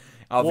Thieves...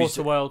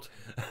 Waterworld.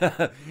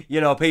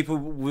 You know, people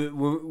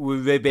were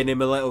ribbing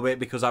him a little bit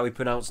because how he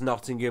pronounced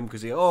Nottingham,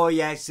 because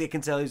yes, he can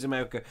tell he's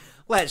American.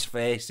 Let's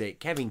face it,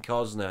 Kevin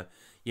Costner,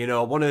 you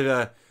know, one of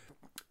the...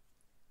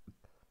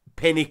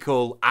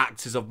 pinnacle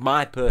actors of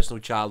my personal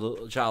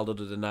childhood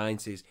of the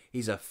 90s.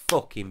 He's a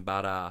fucking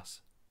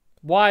badass.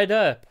 Wyatt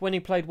Earp, when he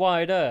played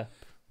Wyatt Earp.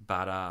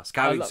 Badass.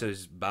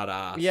 Character's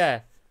badass.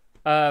 Yeah.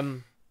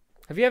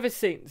 Have you ever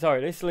seen... Sorry,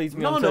 this leads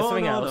me on to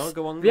something else. No,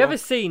 go on. Have you ever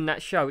seen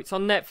that show? It's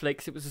on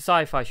Netflix. It was a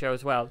sci-fi show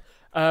as well.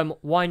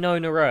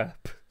 Winona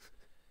Earp.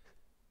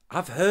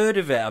 I've heard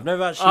of it. I've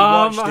never actually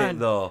watched it,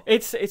 though.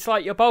 It's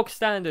like your bulk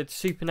standard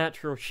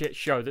supernatural shit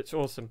show that's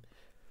awesome.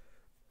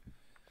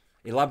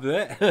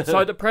 Elaborate.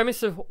 So the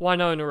premise of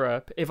Winona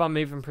Earp, if I'm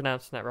even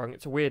pronouncing that wrong,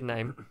 it's a weird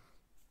name.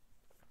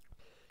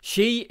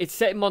 It's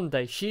set in modern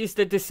day. She is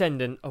the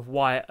descendant of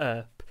Wyatt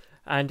Earp.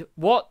 And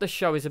what the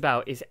show is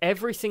about is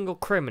every single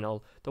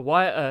criminal that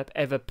Wyatt Earp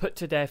ever put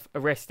to death,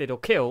 arrested or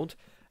killed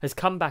has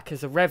come back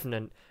as a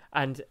revenant.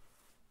 And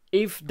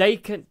if they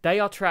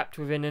are trapped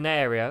within an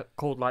area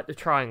called like the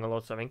Triangle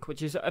or something,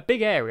 which is a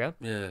big area.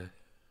 Yeah.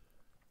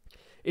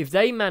 If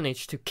they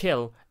manage to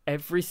kill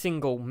every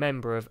single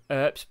member of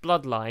Earp's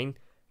bloodline,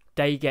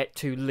 they get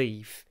to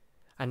leave.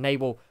 And they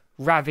will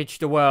ravage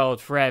the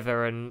world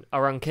forever and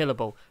are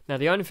unkillable. Now,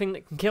 the only thing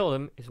that can kill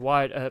them is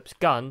Wyatt Earp's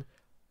gun,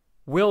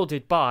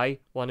 wielded by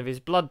one of his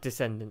blood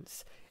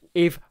descendants.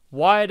 If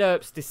Wyatt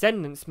Earp's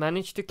descendants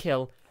manage to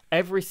kill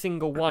every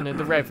single one of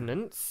the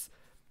revenants,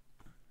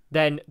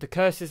 then the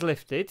curse is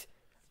lifted,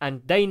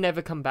 and they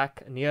never come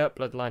back, and the Earp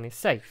bloodline is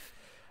safe.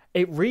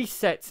 It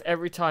resets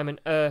every time an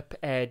Earp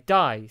heir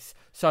dies.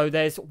 So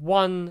there's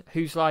one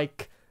who's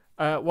like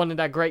one of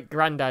their great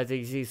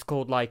granddaddies is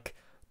called like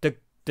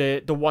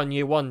the 1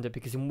 year wonder,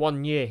 because in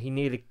 1 year he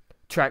nearly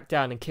tracked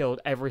down and killed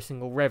every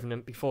single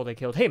revenant before they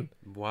killed him.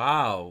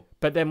 Wow.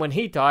 But then when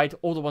he died,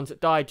 all the ones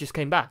that died just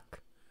came back.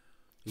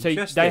 So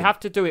they have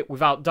to do it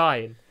without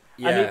dying.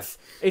 And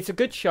it's a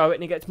good show,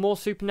 and it gets more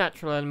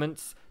supernatural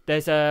elements.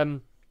 There's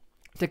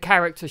the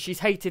character, she's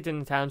hated in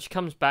the town. She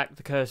comes back,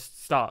 the curse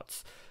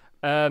starts.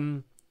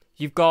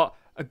 You've got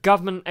a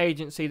government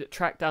agency that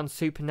track down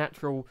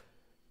supernatural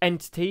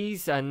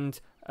entities, and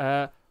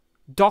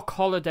Doc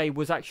Holliday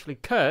was actually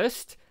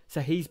cursed,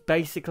 so he's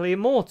basically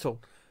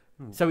immortal.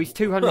 So he's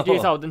 200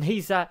 years old, and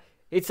it's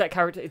that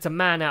character. It's a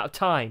man out of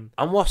time.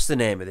 And what's the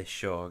name of this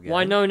show again?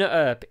 Winona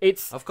Earp.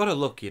 I've got to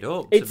look it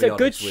up. It's a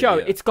good show.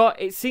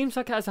 It seems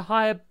like it has a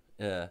higher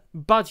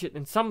budget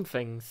than some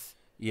things.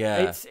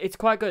 Yeah, it's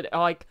quite good.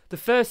 Like the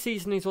first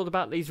season is all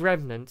about these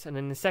revenants, and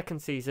then the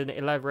second season it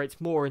elaborates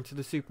more into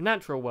the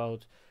supernatural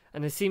world.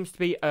 And there seems to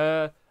be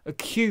a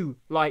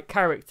Q-like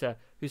character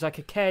who's like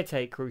a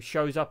caretaker who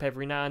shows up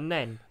every now and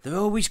then. They're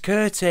always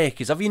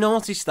caretakers. Have you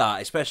noticed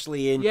that,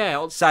 especially in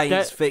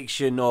science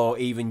fiction or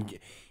even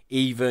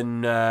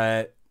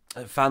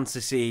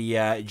fantasy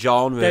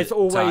genre? There's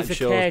always type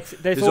shows.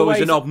 There's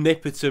always an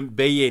omnipotent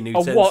being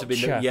who tends to be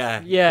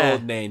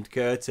codenamed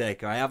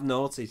caretaker. I have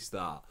noticed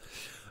that.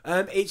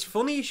 It's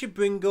funny you should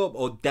bring up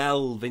or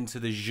delve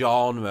into the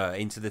genre,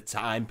 into the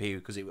time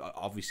period, because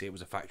obviously it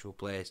was a factual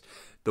place.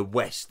 The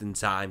Western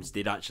times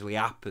did actually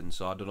happen,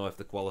 so I don't know if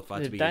they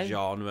qualify to be a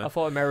genre. I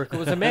thought America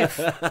was a myth.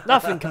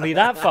 Nothing can be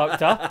that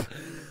fucked up.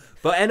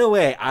 But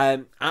anyway,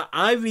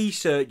 I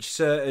research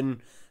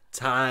certain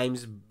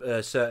times,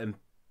 certain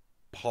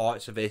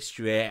parts of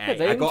history.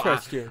 They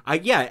interest you.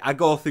 I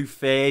go through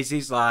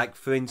phases. Like,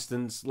 for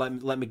instance,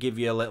 let me give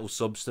you a little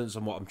substance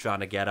on what I'm trying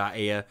to get at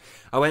here.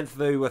 I went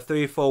through a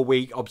 3 or 4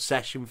 week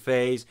obsession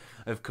phase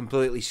of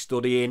completely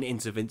studying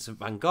into Vincent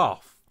van Gogh.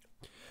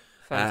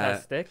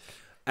 Fantastic.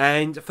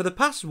 And for the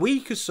past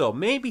week or so,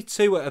 maybe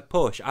 2 at a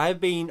push, I've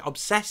been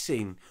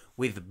obsessing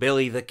with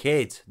Billy the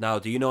Kid. Now,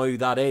 do you know who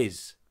that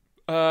is?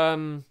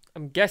 I'm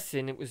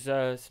guessing it was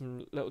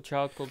some little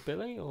child called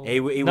Billy. Or...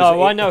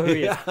 I know who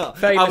he is.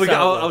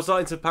 I was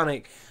starting to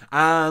panic.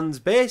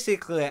 And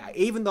basically,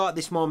 even though at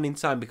this moment in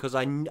time, because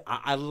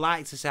I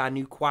like to say I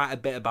knew quite a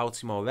bit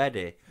about him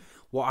already,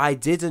 what I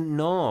didn't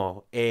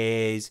know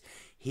is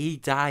he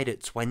died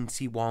at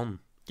 21.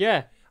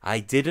 Yeah. I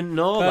didn't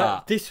know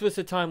that. This was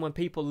a time when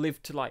people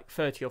lived to like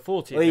 30 or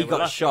 40. Well, he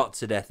got shot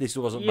to death. This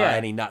wasn't by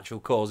any natural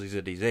causes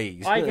of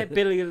disease. I get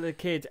Billy the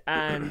Kid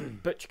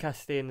and Butch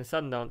Cassidy and the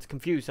Sundance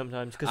confused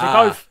sometimes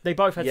because they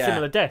both had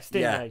similar deaths,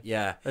 didn't they?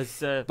 Yeah.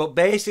 But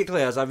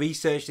basically, as I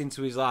researched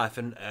into his life,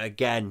 and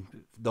again,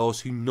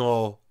 those who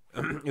know,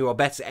 who are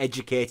better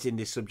educated in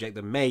this subject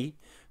than me,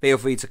 feel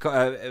free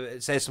to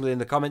say something in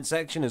the comment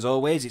section. As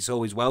always, it's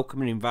always welcome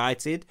and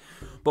invited.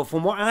 But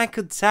from what I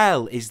could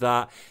tell is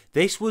that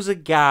this was a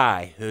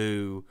guy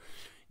who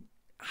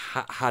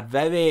had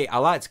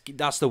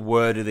that's the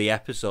word of the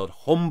episode,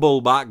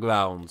 humble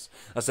backgrounds.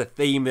 That's the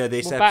theme of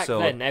this episode.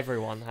 Back then,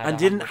 everyone had and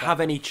didn't have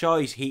any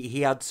choice.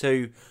 He had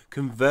to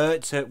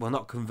resort to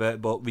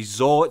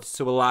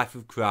a life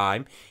of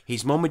crime.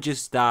 His mum had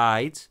just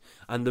died.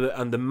 And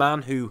the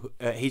man who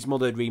his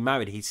mother had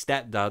remarried, his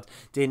stepdad,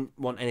 didn't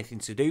want anything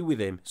to do with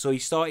him. So he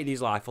started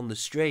his life on the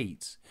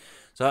streets.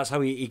 So that's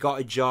how he got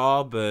a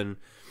job, and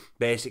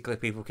basically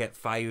people kept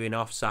firing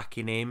off,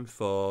 sacking him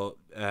for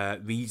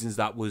reasons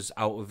that was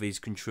out of his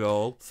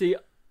control. See,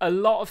 a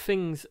lot of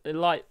things,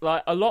 like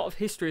a lot of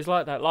history is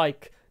like that.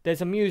 Like,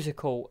 there's a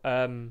musical,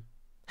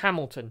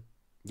 Hamilton.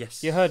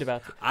 Yes. You heard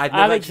about it.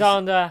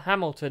 Alexander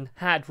Hamilton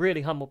had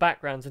really humble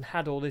backgrounds and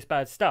had all this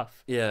bad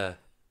stuff. Yeah.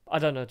 I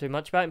don't know too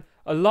much about him.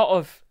 A lot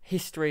of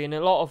history and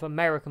a lot of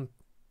American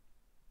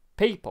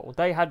people,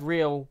 they had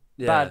real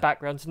bad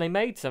backgrounds and they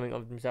made something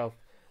of themselves,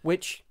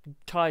 which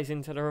ties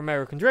into their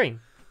American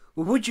dream.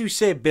 Well, would you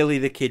say Billy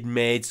the Kid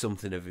made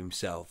something of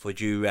himself, or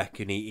do you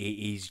reckon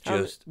he's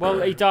just...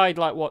 he died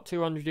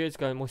 200 years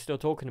ago and we're still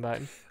talking about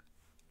him.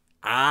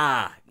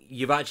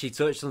 You've actually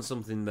touched on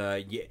something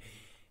there.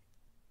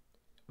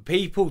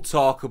 People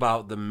talk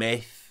about the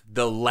myth,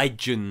 the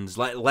legends.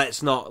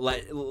 Let's not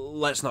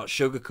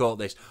sugarcoat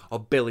this.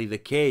 Of Billy the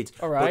Kid.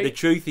 All right. But the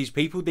truth is,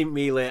 people didn't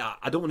really.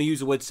 I don't want to use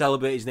the word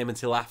celebrate his name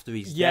until after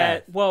he's dead. Yeah,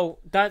 well,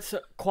 that's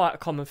quite a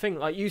common thing.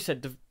 Like you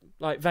said,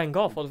 Van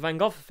Gogh or the Van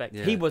Gogh effect.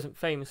 Yeah. He wasn't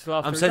famous until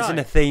after he died. I'm sensing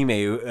a theme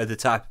here of the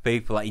type of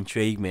people that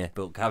intrigue me.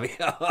 But carry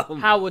on.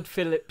 Howard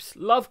Phillips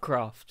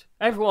Lovecraft.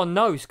 Everyone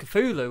knows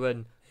Cthulhu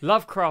and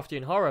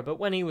Lovecraftian horror, but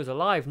when he was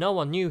alive, no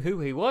one knew who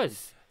he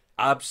was.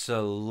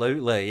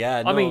 Absolutely,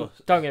 yeah. I mean,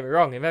 don't get me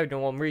wrong. If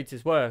everyone reads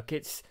his work,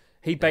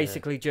 he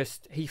basically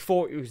he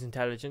thought he was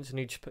intelligent, and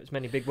he just put as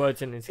many big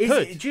words in as he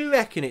could. Do you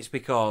reckon it's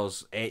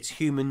because it's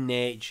human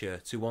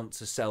nature to want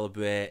to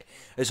celebrate?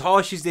 As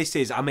harsh as this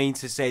is, I mean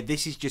to say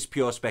this is just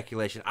pure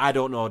speculation. I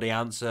don't know the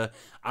answer.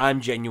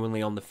 I'm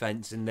genuinely on the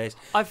fence in this.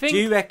 I think. Do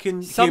you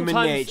reckon human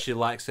nature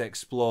likes to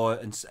explore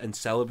and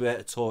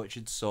celebrate a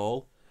tortured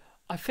soul?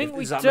 I think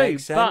we do,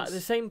 but at the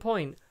same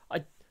point,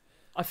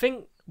 I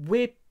think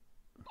we're.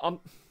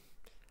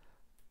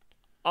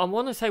 I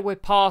want to say we're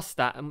past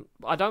that, and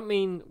I don't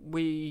mean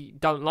we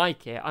don't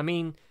like it. I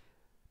mean,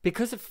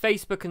 because of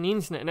Facebook and the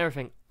internet and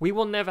everything, we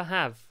will never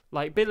have,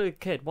 like Billy the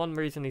Kid, one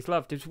reason he's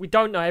loved is we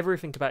don't know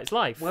everything about his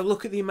life. Well,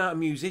 look at the amount of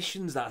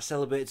musicians that are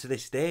celebrated to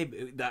this day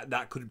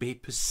that could be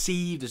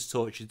perceived as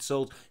tortured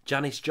souls.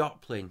 Janis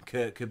Joplin,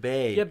 Kurt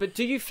Cobain. Yeah, but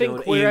do you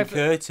think Ian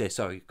Curtis?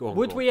 Sorry, go on.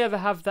 Would we ever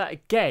have that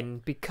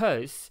again?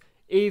 Because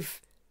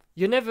if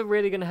you're never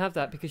really going to have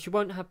that, because you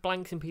won't have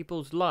blanks in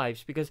people's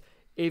lives. Because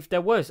if there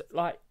was,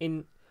 like,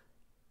 in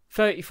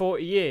 30,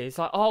 40 years,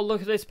 like, oh,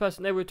 look at this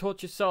person, they were a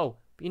tortured soul.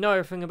 You know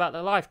everything about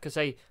their life because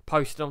they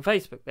posted on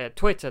Facebook. They had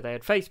Twitter. They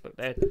had Facebook.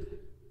 They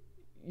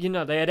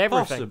had, they had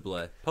everything.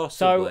 Possibly.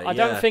 So I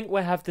don't think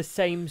we'll have the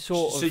same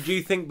sort of. So do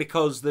you think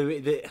because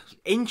the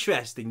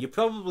interesting? You're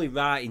probably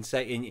right in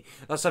saying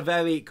that's a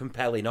very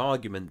compelling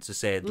argument to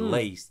say the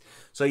least.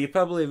 So you're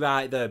probably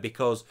right there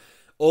because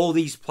all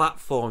these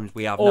platforms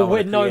we have. Or now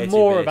we know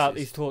more basis. About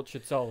these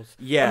tortured souls.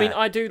 Yeah. I mean,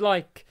 I do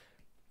like.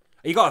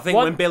 You got to think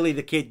when Billy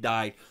the Kid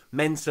died,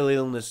 mental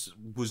illness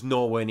was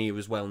nowhere near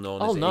as well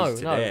known as it is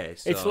today. No.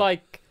 So. It's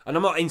like, and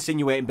I'm not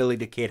insinuating Billy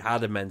the Kid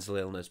had a mental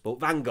illness, but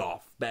Van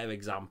Gogh, better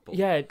example.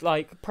 Yeah,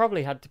 like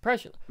probably had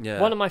depression. Yeah.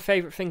 One of my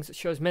favourite things that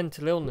shows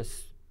mental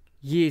illness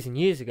years and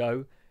years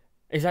ago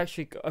is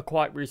actually a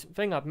quite recent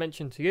thing I've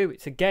mentioned to you.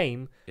 It's a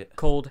game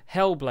called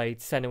Hellblade: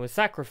 Senua's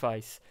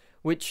Sacrifice,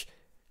 which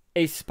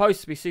is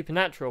supposed to be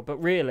supernatural, but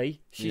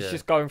really she's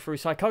just going through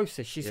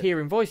psychosis. She's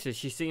hearing voices.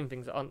 She's seeing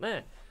things that aren't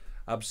there.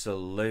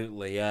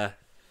 Absolutely, yeah.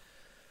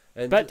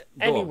 But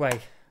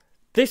anyway,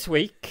 this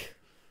week,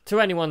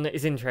 to anyone that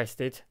is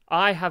interested,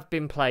 I have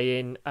been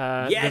playing.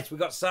 We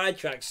got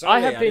sidetracked.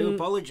 Sorry,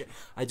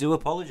 I do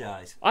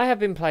apologise. I have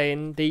been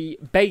playing the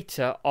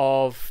beta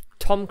of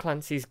Tom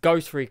Clancy's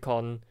Ghost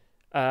Recon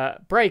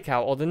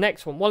Breakout, or the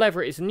next one,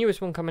 whatever it is, the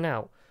newest one coming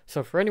out.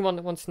 So for anyone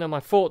that wants to know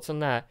my thoughts on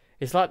that,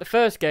 it's like the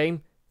first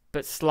game,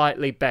 but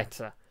slightly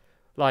better.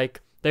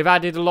 Like, they've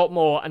added a lot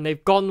more, and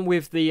they've gone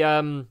with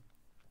the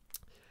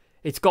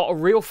it's got a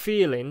real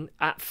feeling,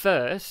 at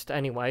first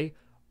anyway,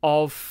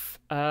 of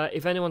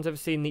if anyone's ever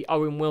seen the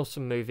Owen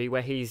Wilson movie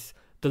where he's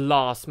the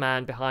last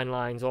man behind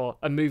lines, or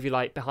a movie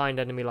like Behind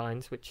Enemy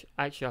Lines, which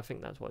actually I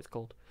think that's what it's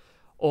called.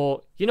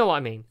 Or, you know what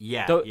I mean?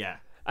 Yeah.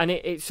 And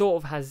it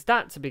sort of has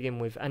that to begin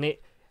with, and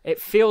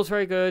it feels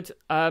very good,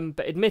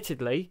 but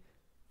admittedly,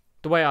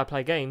 the way I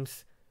play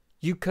games,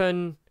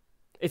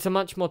 it's a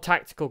much more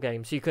tactical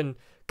game, so you can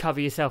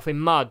cover yourself in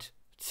mud.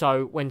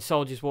 So when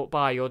soldiers walk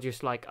by, you're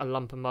just like a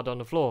lump of mud on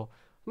the floor.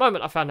 The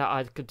moment I found out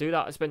I could do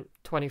that, I spent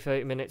 20,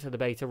 30 minutes of the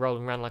beta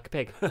rolling around like a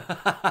pig.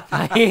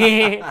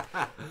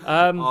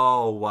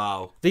 Oh,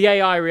 wow. The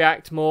AI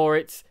react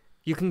more.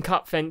 You can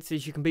cut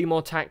fences. You can be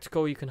more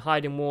tactical. You can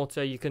hide in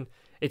water.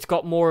 It's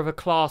got more of a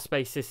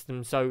class-based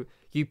system. So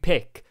you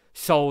pick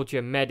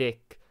soldier,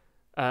 medic,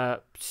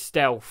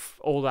 stealth,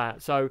 all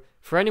that. So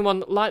for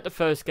anyone that liked the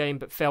first game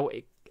but felt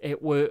it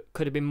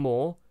could have been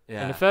more.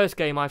 In the first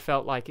game, I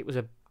felt like it was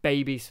a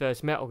baby's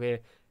first Metal Gear.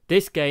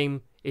 This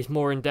game is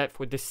more in depth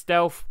with the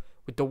stealth,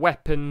 with the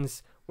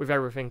weapons, with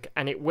everything,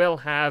 and it will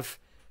have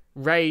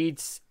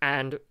raids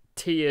and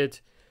tiered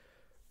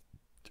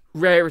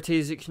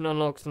rarities that you can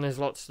unlock, and there's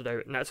lots to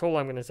do, and that's all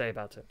I'm going to say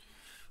about it.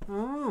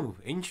 Ooh,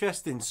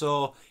 interesting.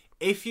 So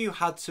if you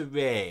had to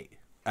rate,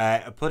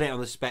 put it on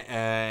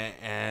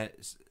the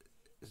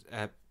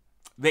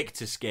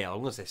Richter scale, I'm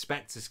going to say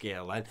Spectre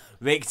scale then,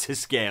 Richter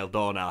scale,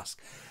 don't ask.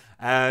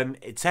 10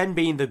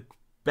 being the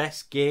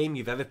best game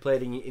you've ever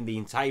played in the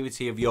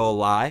entirety of your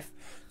life,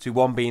 to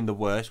 1 being the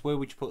worst, where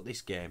would you put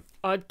this game?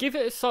 I'd give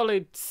it a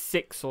solid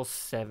 6 or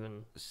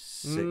 7.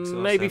 6 or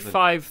maybe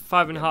 7.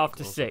 5.5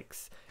 to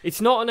 6. It's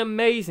not an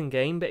amazing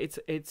game, but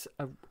it's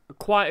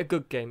quite a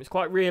good game. It's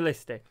quite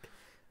realistic.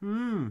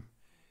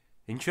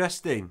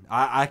 Interesting.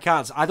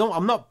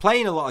 I'm not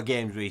playing a lot of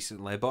games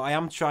recently, but I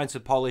am trying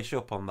to polish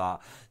up on that.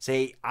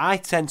 See, I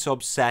tend to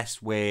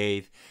obsess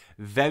with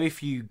very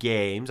few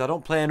games. I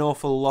don't play an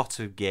awful lot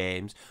of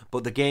games,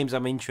 but the games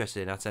I'm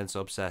interested in, I tend to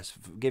obsess.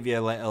 Give you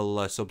a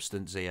little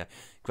substance here.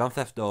 Grand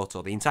Theft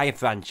Auto, the entire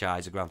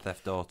franchise of Grand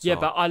Theft Auto. Yeah,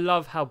 but I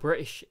love how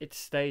British it's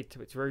stayed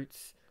to its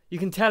roots. You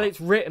can tell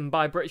it's written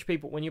by British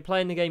people. When you're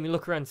playing the game, you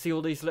look around and see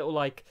all these little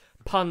like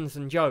puns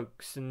and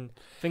jokes and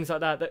things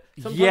like that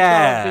sometimes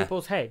go on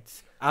people's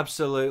heads.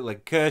 Absolutely.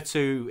 Care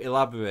to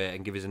elaborate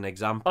and give us an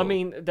example? I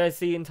mean, there's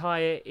the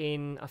entire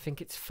I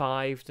think it's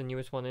 5, the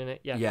newest one in it.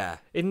 Yeah.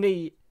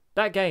 In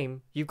that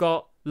game, you've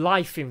got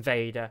Life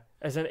Invader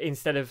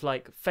instead of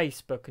like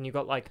Facebook, and you've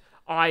got like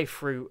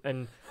iFruit,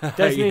 and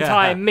there's an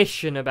entire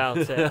mission about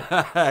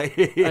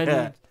it.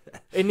 And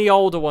in the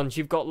older ones,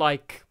 you've got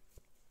like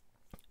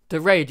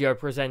the radio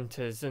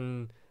presenters,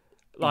 and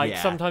like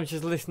sometimes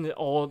just listening,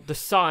 or the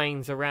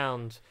signs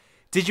around.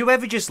 Did you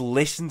ever just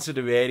listen to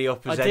the radio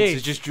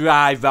presenters? Just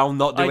drive around,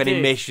 not do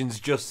any missions,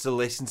 just to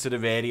listen to the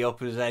radio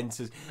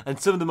presenters, and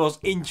some of the most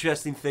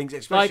interesting things,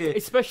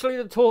 especially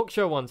the talk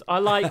show ones. I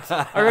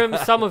remember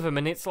some of them,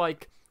 and it's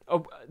like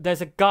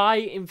there's a guy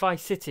in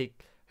Vice City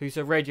who's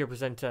a radio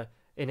presenter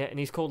in it, and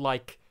he's called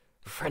like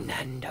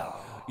Fernando.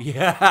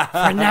 Yeah.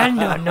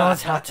 Fernando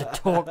knows how to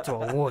talk to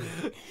a woman.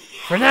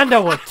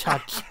 Fernando would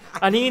touch.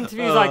 And he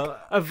interviews like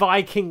a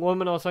Viking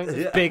woman or something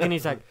that's big, and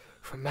he's like,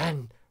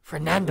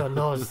 Fernando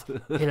knows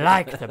he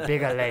likes the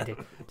bigger lady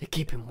to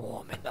keep him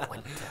warm in the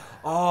winter.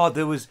 Oh,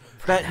 there was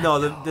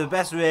the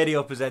best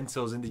radio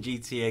presenters in the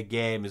GTA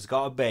game has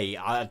got to be.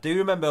 I do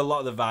remember a lot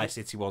of the Vice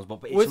City ones, but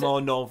it's more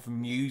known for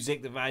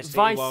music. The Vice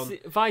City one.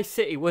 Vice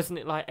City, wasn't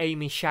it like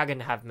Amy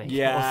Shaggin' Have Me?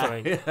 Yeah. Or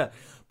something? Yeah.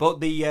 But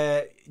the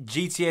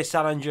GTA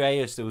San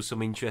Andreas, there was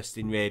some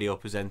interesting radio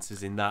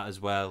presenters in that as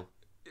well.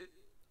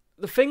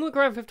 The thing with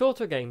Grand Theft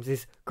Auto games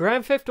is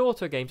Grand Theft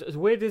Auto games, as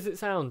weird as it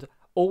sounds,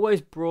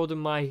 always broaden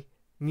my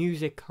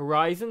music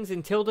horizons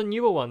until the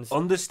newer ones.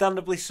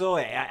 Understandably so.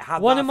 It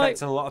had that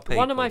effect on a lot of people.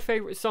 One of my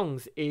favourite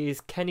songs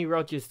is Kenny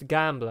Rogers' The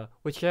Gambler,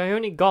 which I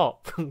only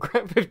got from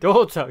Grand Theft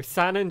Auto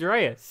San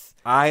Andreas.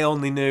 I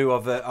only knew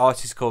of an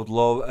artist called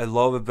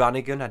Laura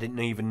Branigan. I didn't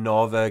even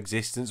know of her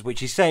existence,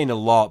 which is saying a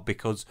lot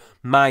because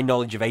my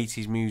knowledge of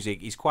 80s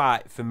music is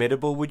quite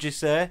formidable, would you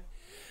say?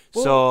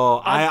 Well,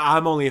 so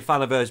I'm only a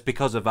fan of hers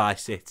because of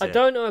Vice City. I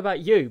don't know about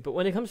you, but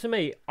when it comes to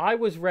me, I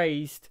was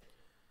raised...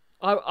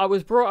 I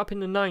was brought up in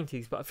the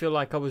 90s, but I feel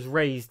like I was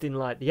raised in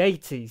like the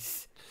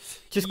 80s.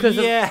 Just because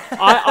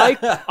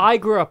I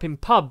grew up in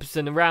pubs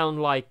and around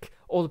like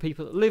all the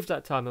people that lived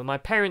that time, and my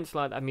parents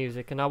liked that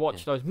music, and I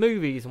watched those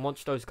movies and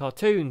watched those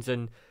cartoons,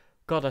 and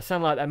God, I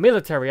sound like that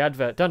military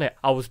advert, don't it?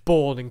 I was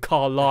born in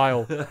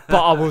Carlisle,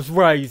 but I was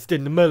raised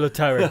in the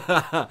military.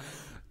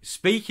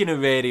 Speaking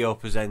of radio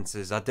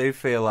presenters, I do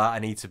feel like I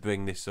need to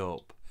bring this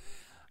up.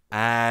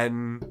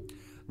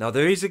 Now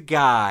there is a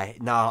guy.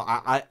 Now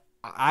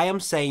I am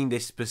saying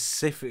this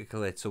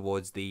specifically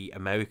towards the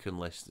American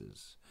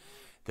listeners.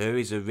 There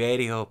is a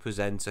radio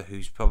presenter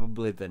who's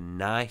probably the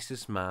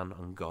nicest man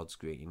on God's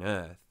green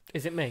earth.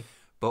 Is it me?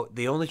 But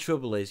the only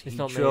trouble is he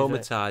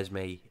traumatised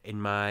me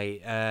in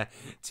my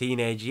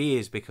teenage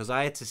years because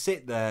I had to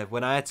sit there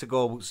when I had to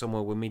go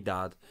somewhere with my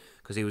dad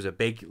because he was a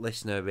big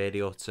listener of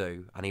Radio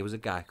 2 and he was a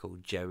guy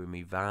called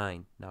Jeremy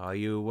Vine. Now, are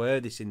you aware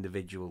of this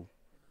individual?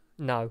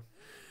 No.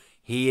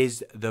 He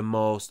is the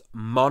most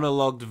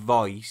monologued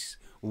voice,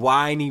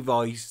 whiny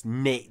voice,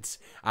 nit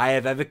I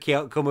have ever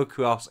come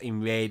across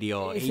in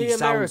radio. Is he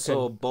sounds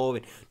so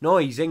boring. No,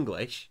 he's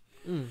English.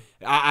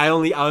 I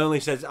only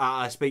said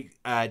I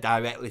speak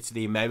directly to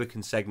the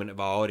American segment of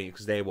our audience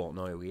because they won't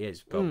know who he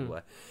is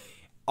probably.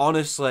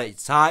 Honestly,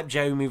 type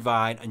Jeremy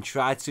Vine and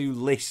try to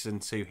listen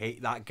to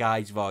that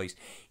guy's voice.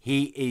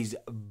 He is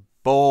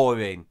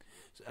boring.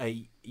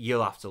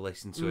 You'll have to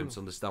listen to him to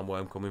understand where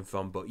I'm coming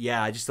from. But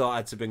yeah, I just thought I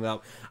had to bring that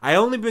up. I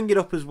only bring it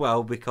up as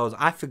well because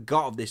I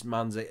forgot of this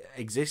man's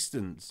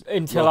existence.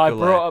 Until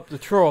luckily. I brought up the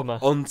trauma.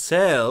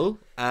 Until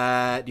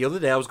the other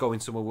day I was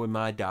going somewhere with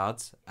my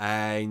dad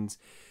and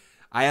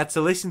I had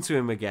to listen to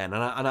him again.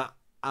 And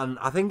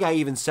I think I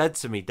even said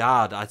to me,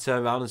 Dad, I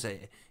turned around and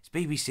said, is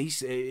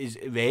BBC, is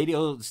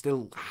radio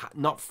still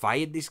not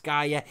fired this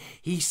guy yet?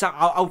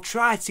 I'll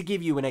try to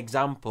give you an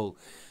example.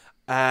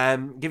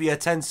 Give you a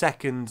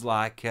 10-second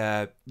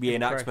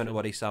reenactment of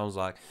what he sounds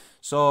like.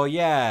 So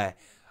yeah,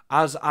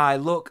 as I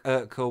look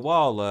at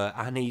Koala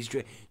and he's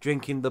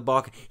drinking the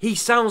vodka, he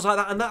sounds like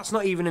that, and that's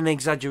not even an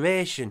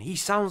exaggeration. He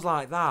sounds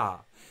like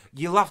that.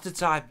 You'll have to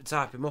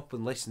type him up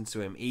and listen to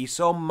him. He's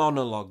so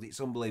monologued,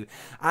 it's unbelievable.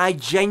 I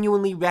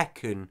genuinely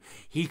reckon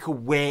he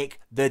could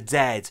wake the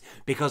dead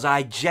because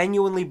I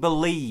genuinely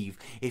believe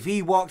if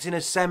he walked in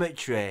a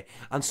cemetery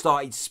and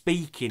started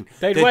speaking,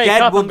 they'd the wake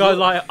dead up would and go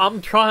like,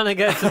 I'm trying to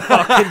get some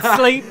fucking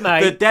sleep,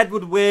 mate. The dead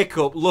would wake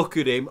up, look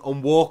at him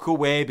and walk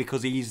away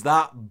because he's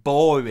that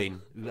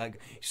boring.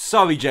 Like,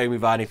 sorry, Jeremy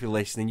Vine, if you're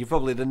listening. You're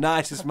probably the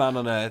nicest man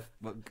on earth.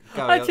 But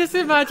I just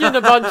imagine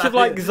a bunch of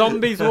like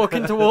zombies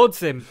walking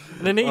towards him,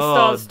 and then he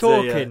starts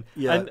talking,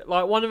 and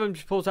like one of them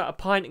just pulls out a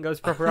pint and goes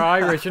proper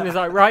Irish, and he's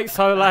like, "Right,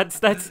 so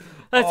lads, let's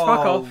fuck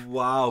off." Oh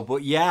wow!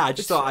 But yeah, I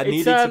just thought I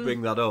needed to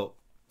bring that up.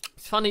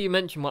 It's funny you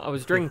mentioned what I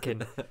was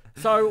drinking.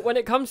 So when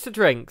it comes to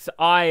drinks,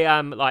 I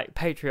am like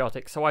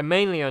patriotic, so I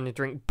mainly only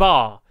drink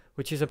Bar,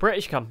 which is a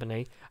British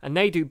company, and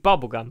they do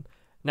bubblegum.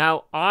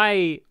 Now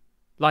I,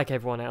 like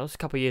everyone else, a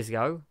couple of years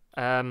ago.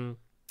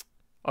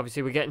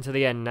 Obviously, we're getting to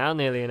the end now,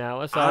 nearly an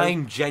hour. So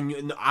I'm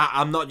genuine.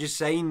 I'm not just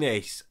saying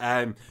this.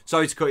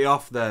 Sorry to cut you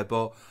off there,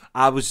 but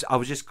I was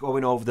just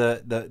going over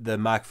the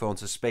microphone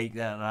to speak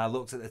there, and I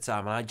looked at the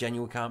time, and I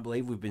genuinely can't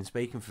believe we've been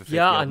speaking for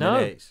 50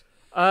 minutes.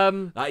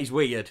 That is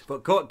weird,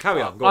 but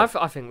carry on. Go on.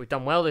 I think we've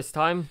done well this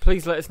time.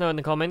 Please let us know in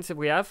the comments if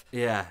we have.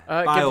 Yeah,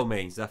 by all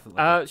means,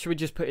 definitely. Should we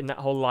just put in that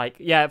whole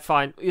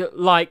fine.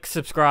 Like,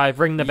 subscribe,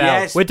 ring the bell.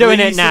 Yes, we're doing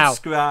it now.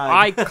 Subscribe.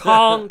 I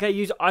can't get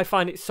used. I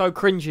find it so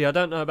cringy. I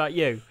don't know about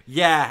you.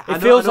 Yeah, it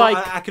feels like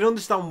I can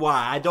understand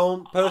why. I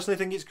don't personally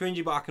think it's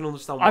cringy, but I can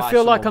understand why. I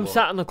feel like I'm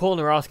sat in the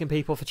corner asking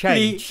people for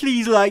change.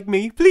 Please like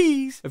me,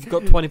 please. Have you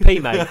got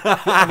 20p, mate?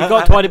 Have you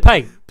got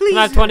 20p? Please. Can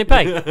I have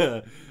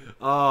 20p?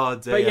 Oh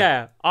dear. But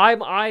yeah,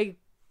 I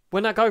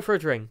when I go for a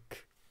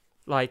drink,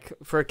 like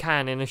for a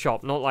can in a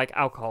shop, not like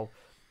alcohol,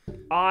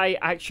 I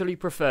actually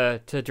prefer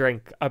to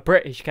drink a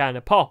British can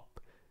of pop.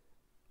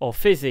 or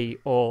fizzy,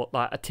 or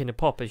like a tin of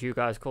pop, as you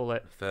guys call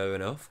it. Fair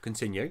enough.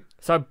 Continue.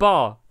 So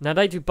bar, now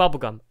they do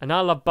bubblegum, and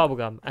I love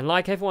bubblegum. And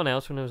like everyone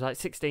else, when I was like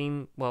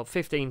 16, well,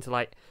 15 to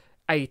like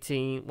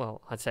 18,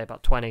 well, I'd say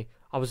about 20,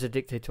 I was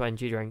addicted to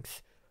energy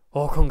drinks.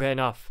 Oh, I couldn't get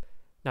enough.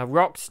 Now,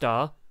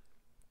 Rockstar,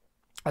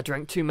 I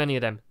drank too many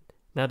of them.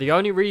 Now, the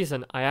only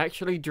reason I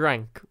actually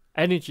drank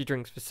energy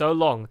drinks for so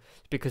long is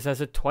because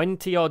as a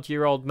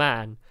 20-odd-year-old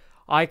man,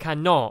 I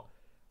cannot,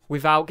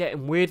 without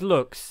getting weird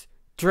looks,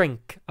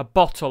 drink a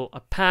bottle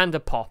of Panda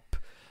Pop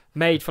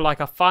made for like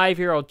a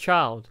 5-year-old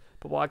child.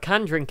 But what I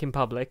can drink in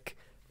public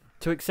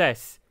to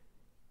excess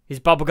is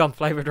bubblegum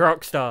flavoured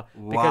Rockstar.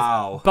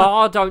 Wow. Because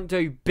Bar don't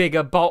do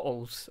bigger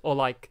bottles or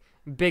like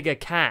bigger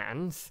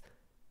cans.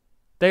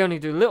 They only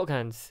do little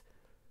cans.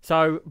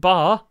 So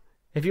Bar,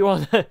 if you're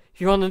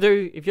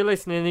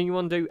listening and you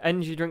want to do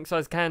energy drink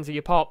size cans of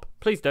your pop,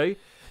 please do.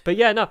 But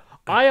yeah, no,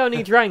 I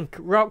only drank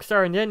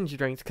Rockstar and energy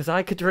drinks because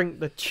I could drink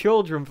the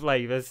children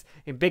flavours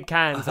in big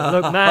cans and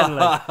look manly.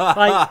 Like,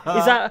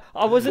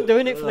 I wasn't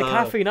doing it for the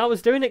caffeine. I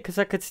was doing it because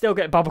I could still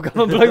get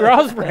bubblegum and blue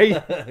raspberry.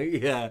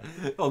 Yeah,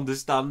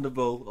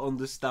 understandable. Oh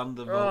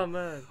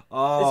man,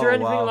 Oh, is there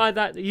anything like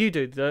that you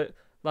do that,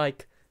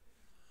 like,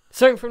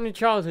 something from your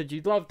childhood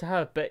you'd love to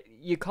have, but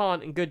you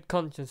can't, in good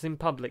conscience, in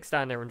public,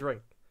 stand there and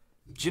drink?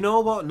 Do you know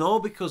what? No,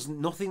 because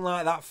nothing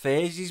like that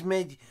phases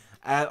me.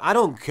 I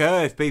don't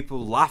care if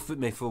people laugh at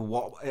me for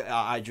what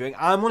I drink.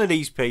 I'm one of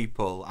these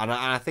people, and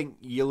I think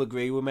you'll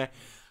agree with me.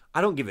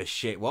 I don't give a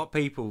shit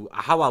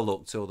how I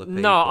look to other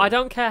people. No, I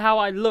don't care how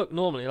I look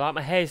normally. Like,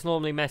 my hair's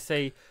normally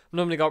messy. I've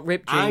normally got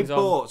ripped jeans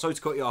on. Sorry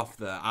to cut you off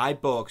there. I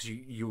bought, because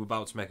you were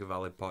about to make a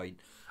valid point.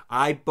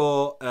 I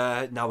bought,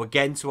 now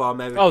again to our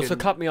American... Oh, so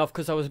cut me off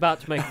because I was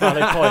about to make a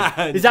valid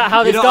point. Is that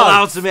how this goes? You're not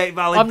allowed to make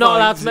valid points. I'm not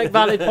allowed to make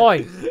valid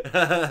points.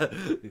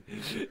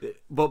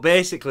 But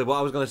basically, what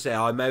I was going to say,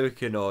 our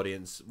American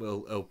audience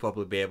will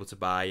probably be able to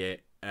buy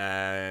it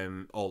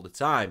all the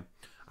time.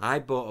 I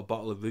bought a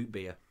bottle of root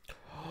beer.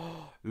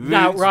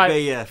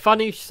 Beer.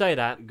 Funny you should say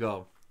that.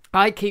 Go.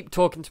 I keep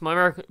talking to my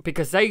American...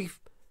 Because they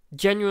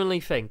genuinely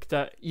think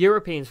that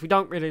Europeans, we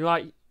don't really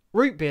like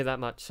root beer that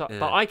much. So, yeah.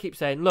 But I keep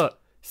saying, look,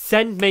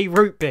 send me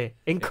root beer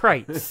in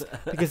crates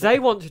because they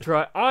want to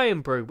try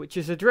Iron Brew, which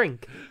is a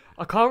drink.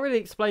 I can't really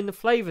explain the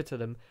flavour to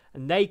them,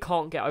 and they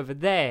can't get over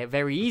there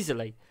very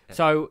easily.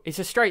 So it's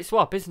a straight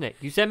swap, isn't it?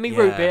 You send me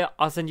root beer,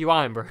 I'll send you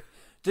Iron Brew.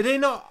 Are they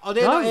not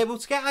able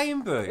to get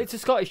Iron Brew? It's a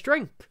Scottish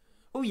drink.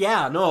 Oh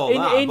yeah, I know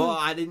that, but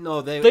I didn't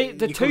know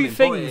the two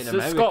things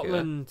that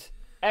Scotland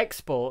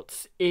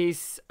exports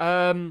is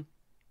Iron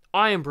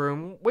Brew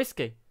and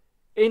whiskey.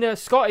 In a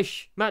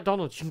Scottish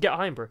McDonald's, you can get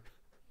Iron Brew.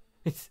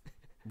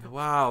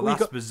 Wow,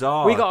 that's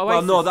bizarre. We got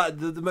well, no,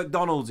 the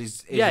McDonald's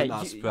isn't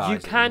that surprising. You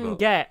can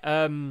get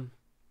Iron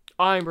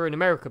Brew in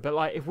America, but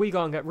like if we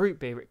go and get root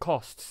beer, it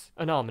costs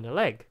an arm and a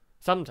leg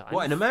sometimes.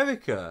 What, in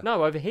America?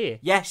 No, over here.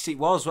 Yes, it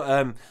was.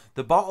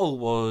 The bottle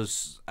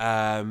was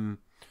 £2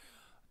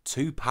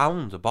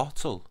 a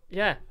bottle.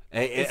 Yeah,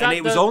 and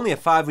it was only a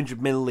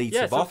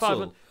 500ml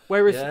bottle.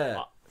 Whereas,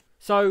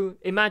 so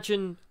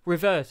imagine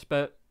reverse,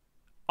 but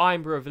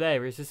Iron Brew over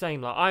there is the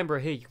same. Like Iron Brew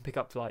here, you can pick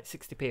up for like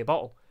 60p a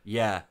bottle.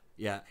 Yeah.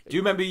 Yeah. Do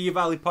you remember your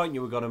valid point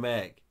you were going to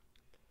make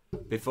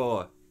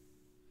before?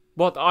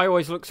 What, I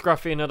always look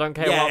scruffy and I don't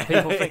care what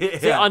people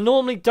think. See, I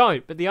normally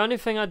don't, but the only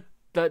thing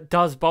that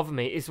does bother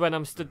me is when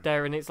I'm stood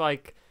there and it's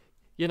like,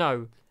 you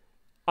know,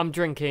 I'm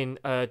drinking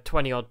a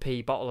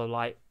 20-odd-p bottle of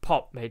like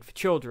pop made for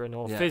children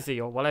or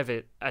fizzy or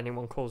whatever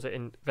anyone calls it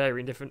in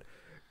varying different...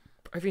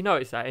 Have you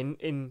noticed that?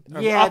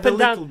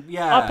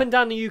 Up and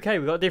down the UK,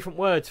 we've got different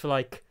words for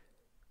like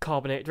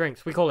carbonated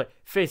drinks. We call it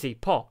fizzy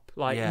pop.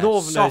 Like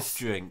Northerners, soft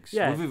drinks.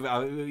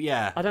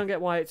 Yeah. I don't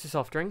get why it's a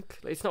soft drink.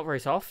 It's not very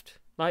soft.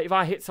 Like if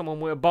I hit someone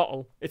with a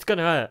bottle, it's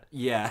gonna hurt.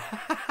 Yeah.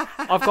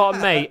 I've got a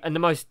mate, and the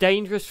most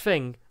dangerous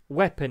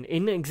weapon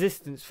in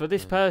existence for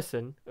this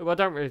person, who I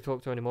don't really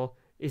talk to anymore,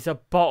 is a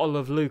bottle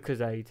of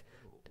Lucozade.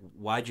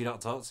 Why do you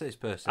not talk to this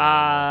person?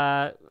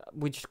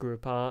 We just grew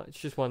apart. It's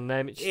just one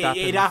name.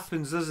 It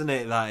happens, doesn't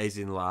it? That is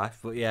in life.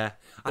 But yeah,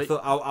 I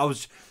thought I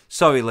was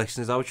sorry,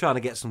 listeners. I was trying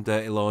to get some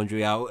dirty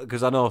laundry out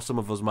because I know some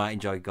of us might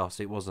enjoy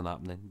gossip. It wasn't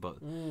happening, but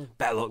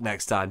better luck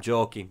next time.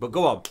 Joking, but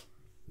go on.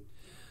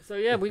 So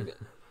yeah,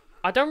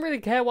 I don't really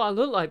care what I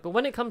look like, but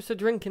when it comes to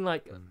drinking,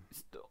 like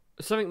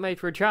something made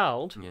for a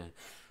child. Yeah.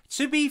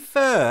 To be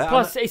fair,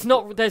 plus it's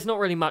not. There's not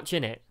really much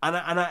in it.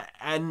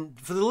 And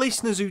for the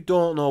listeners who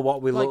don't know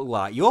what we look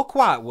like, you're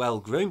quite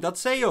well groomed. I'd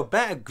say you're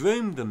better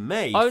groomed than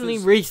me. Only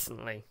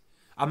recently.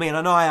 I mean,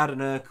 I know I had an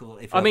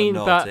haircut. If you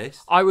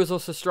noticed, but I was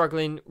also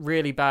struggling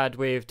really bad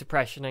with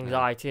depression,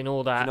 anxiety, and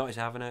all that. Did you notice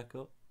I have an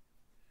haircut?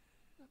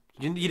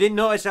 You didn't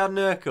notice I had an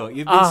haircut.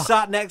 You've been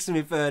sat next to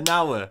me for an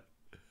hour.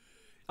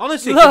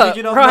 Honestly, did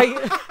you not?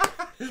 Right.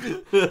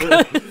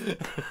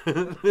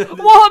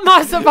 What am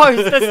I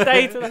supposed to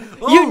say to them?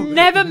 Oh. You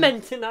never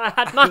mentioned I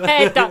had my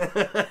hair done.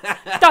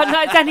 Don't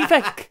notice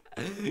anything.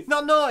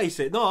 Not notice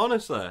it? No,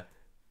 honestly.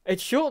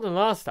 It's shorter than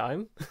last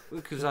time.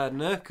 Because I had an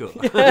haircut.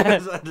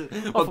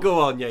 Yeah. Well, go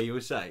on, you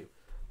were saying.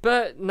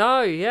 But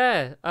no,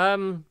 yeah.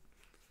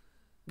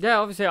 Yeah,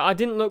 obviously I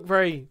didn't look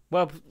very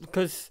well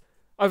because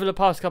over the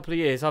past couple of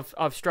years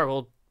I've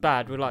struggled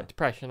bad with like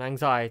depression,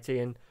 anxiety,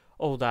 and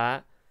all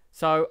that.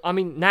 So I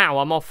mean now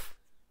I'm off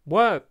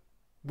work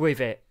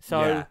with it.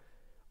 So Yeah.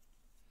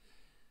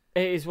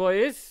 it is what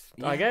it is.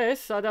 Yeah. I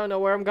guess I don't know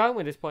where I'm going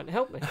with this point.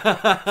 Help me.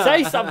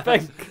 Say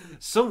something.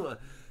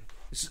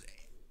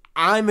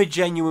 I'm a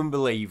genuine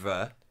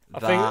believer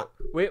that... I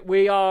think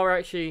we are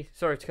actually,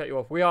 sorry to cut you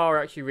off, we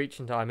are actually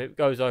reaching time. It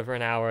goes over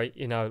an hour,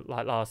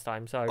 like last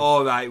time. So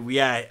all right,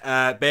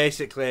 yeah.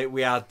 Basically,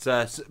 we had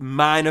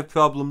minor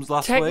problems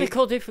last week.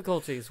 Technical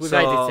difficulties with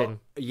editing.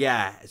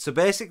 Yeah, so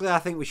basically I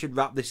think we should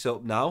wrap this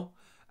up now.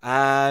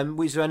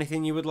 Was there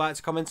anything you would like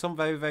to comment on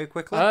very, very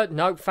quickly?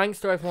 No, thanks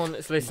to everyone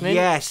that's listening.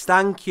 Yes,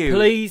 thank you.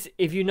 Please,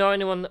 if you know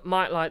anyone that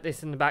might like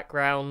this in the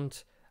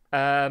background,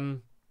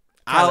 tell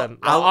them.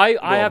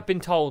 I have been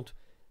told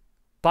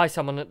by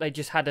someone that they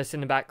just had us in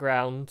the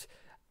background,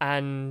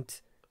 and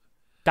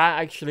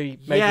that actually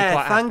made me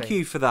quite happy. Thank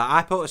you for that.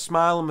 I put a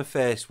smile on my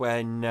face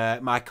when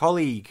my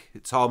colleague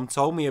Tom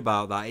told me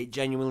about that. It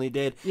genuinely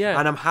did. Yeah.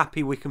 And I'm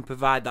happy we can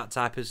provide that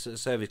type of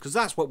service, because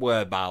that's what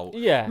we're about.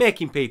 Yeah.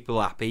 Making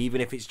people happy,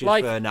 even if it's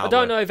just for an hour. I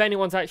don't know if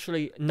anyone's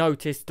actually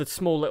noticed the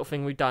small little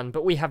thing we've done,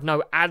 but we have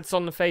no ads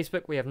on the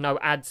Facebook. We have no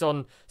ads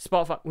on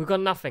Spotify. We've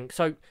got nothing.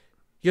 So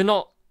we're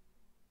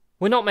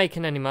not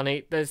making any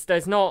money.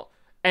 There's not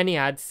any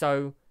ads,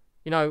 so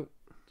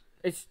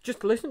it's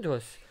just listen to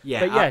us.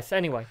 Yeah, but yes,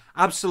 anyway.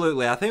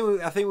 Absolutely. I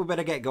think we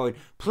better get going.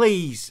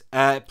 Please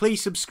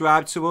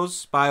subscribe to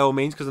us by all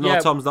means, because I know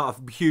Tom's not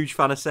a huge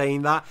fan of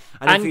saying that.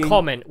 And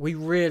comment. We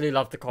really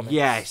love the comments.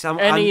 Yes.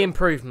 Any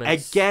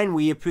improvements. Again,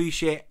 we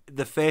appreciate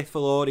the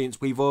faithful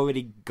audience we've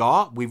already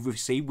got. We've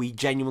received. We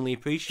genuinely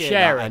appreciate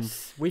share that.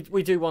 Us.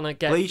 We do want to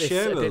get this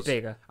a bit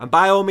bigger. And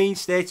by all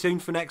means, stay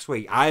tuned for next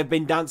week. I have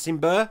been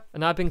Dancingbear.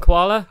 And I've been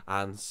Koala.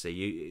 And see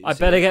you. I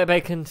better get a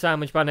bacon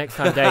sandwich by next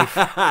time,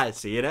 Dave.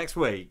 See you next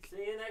week.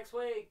 See you next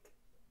week.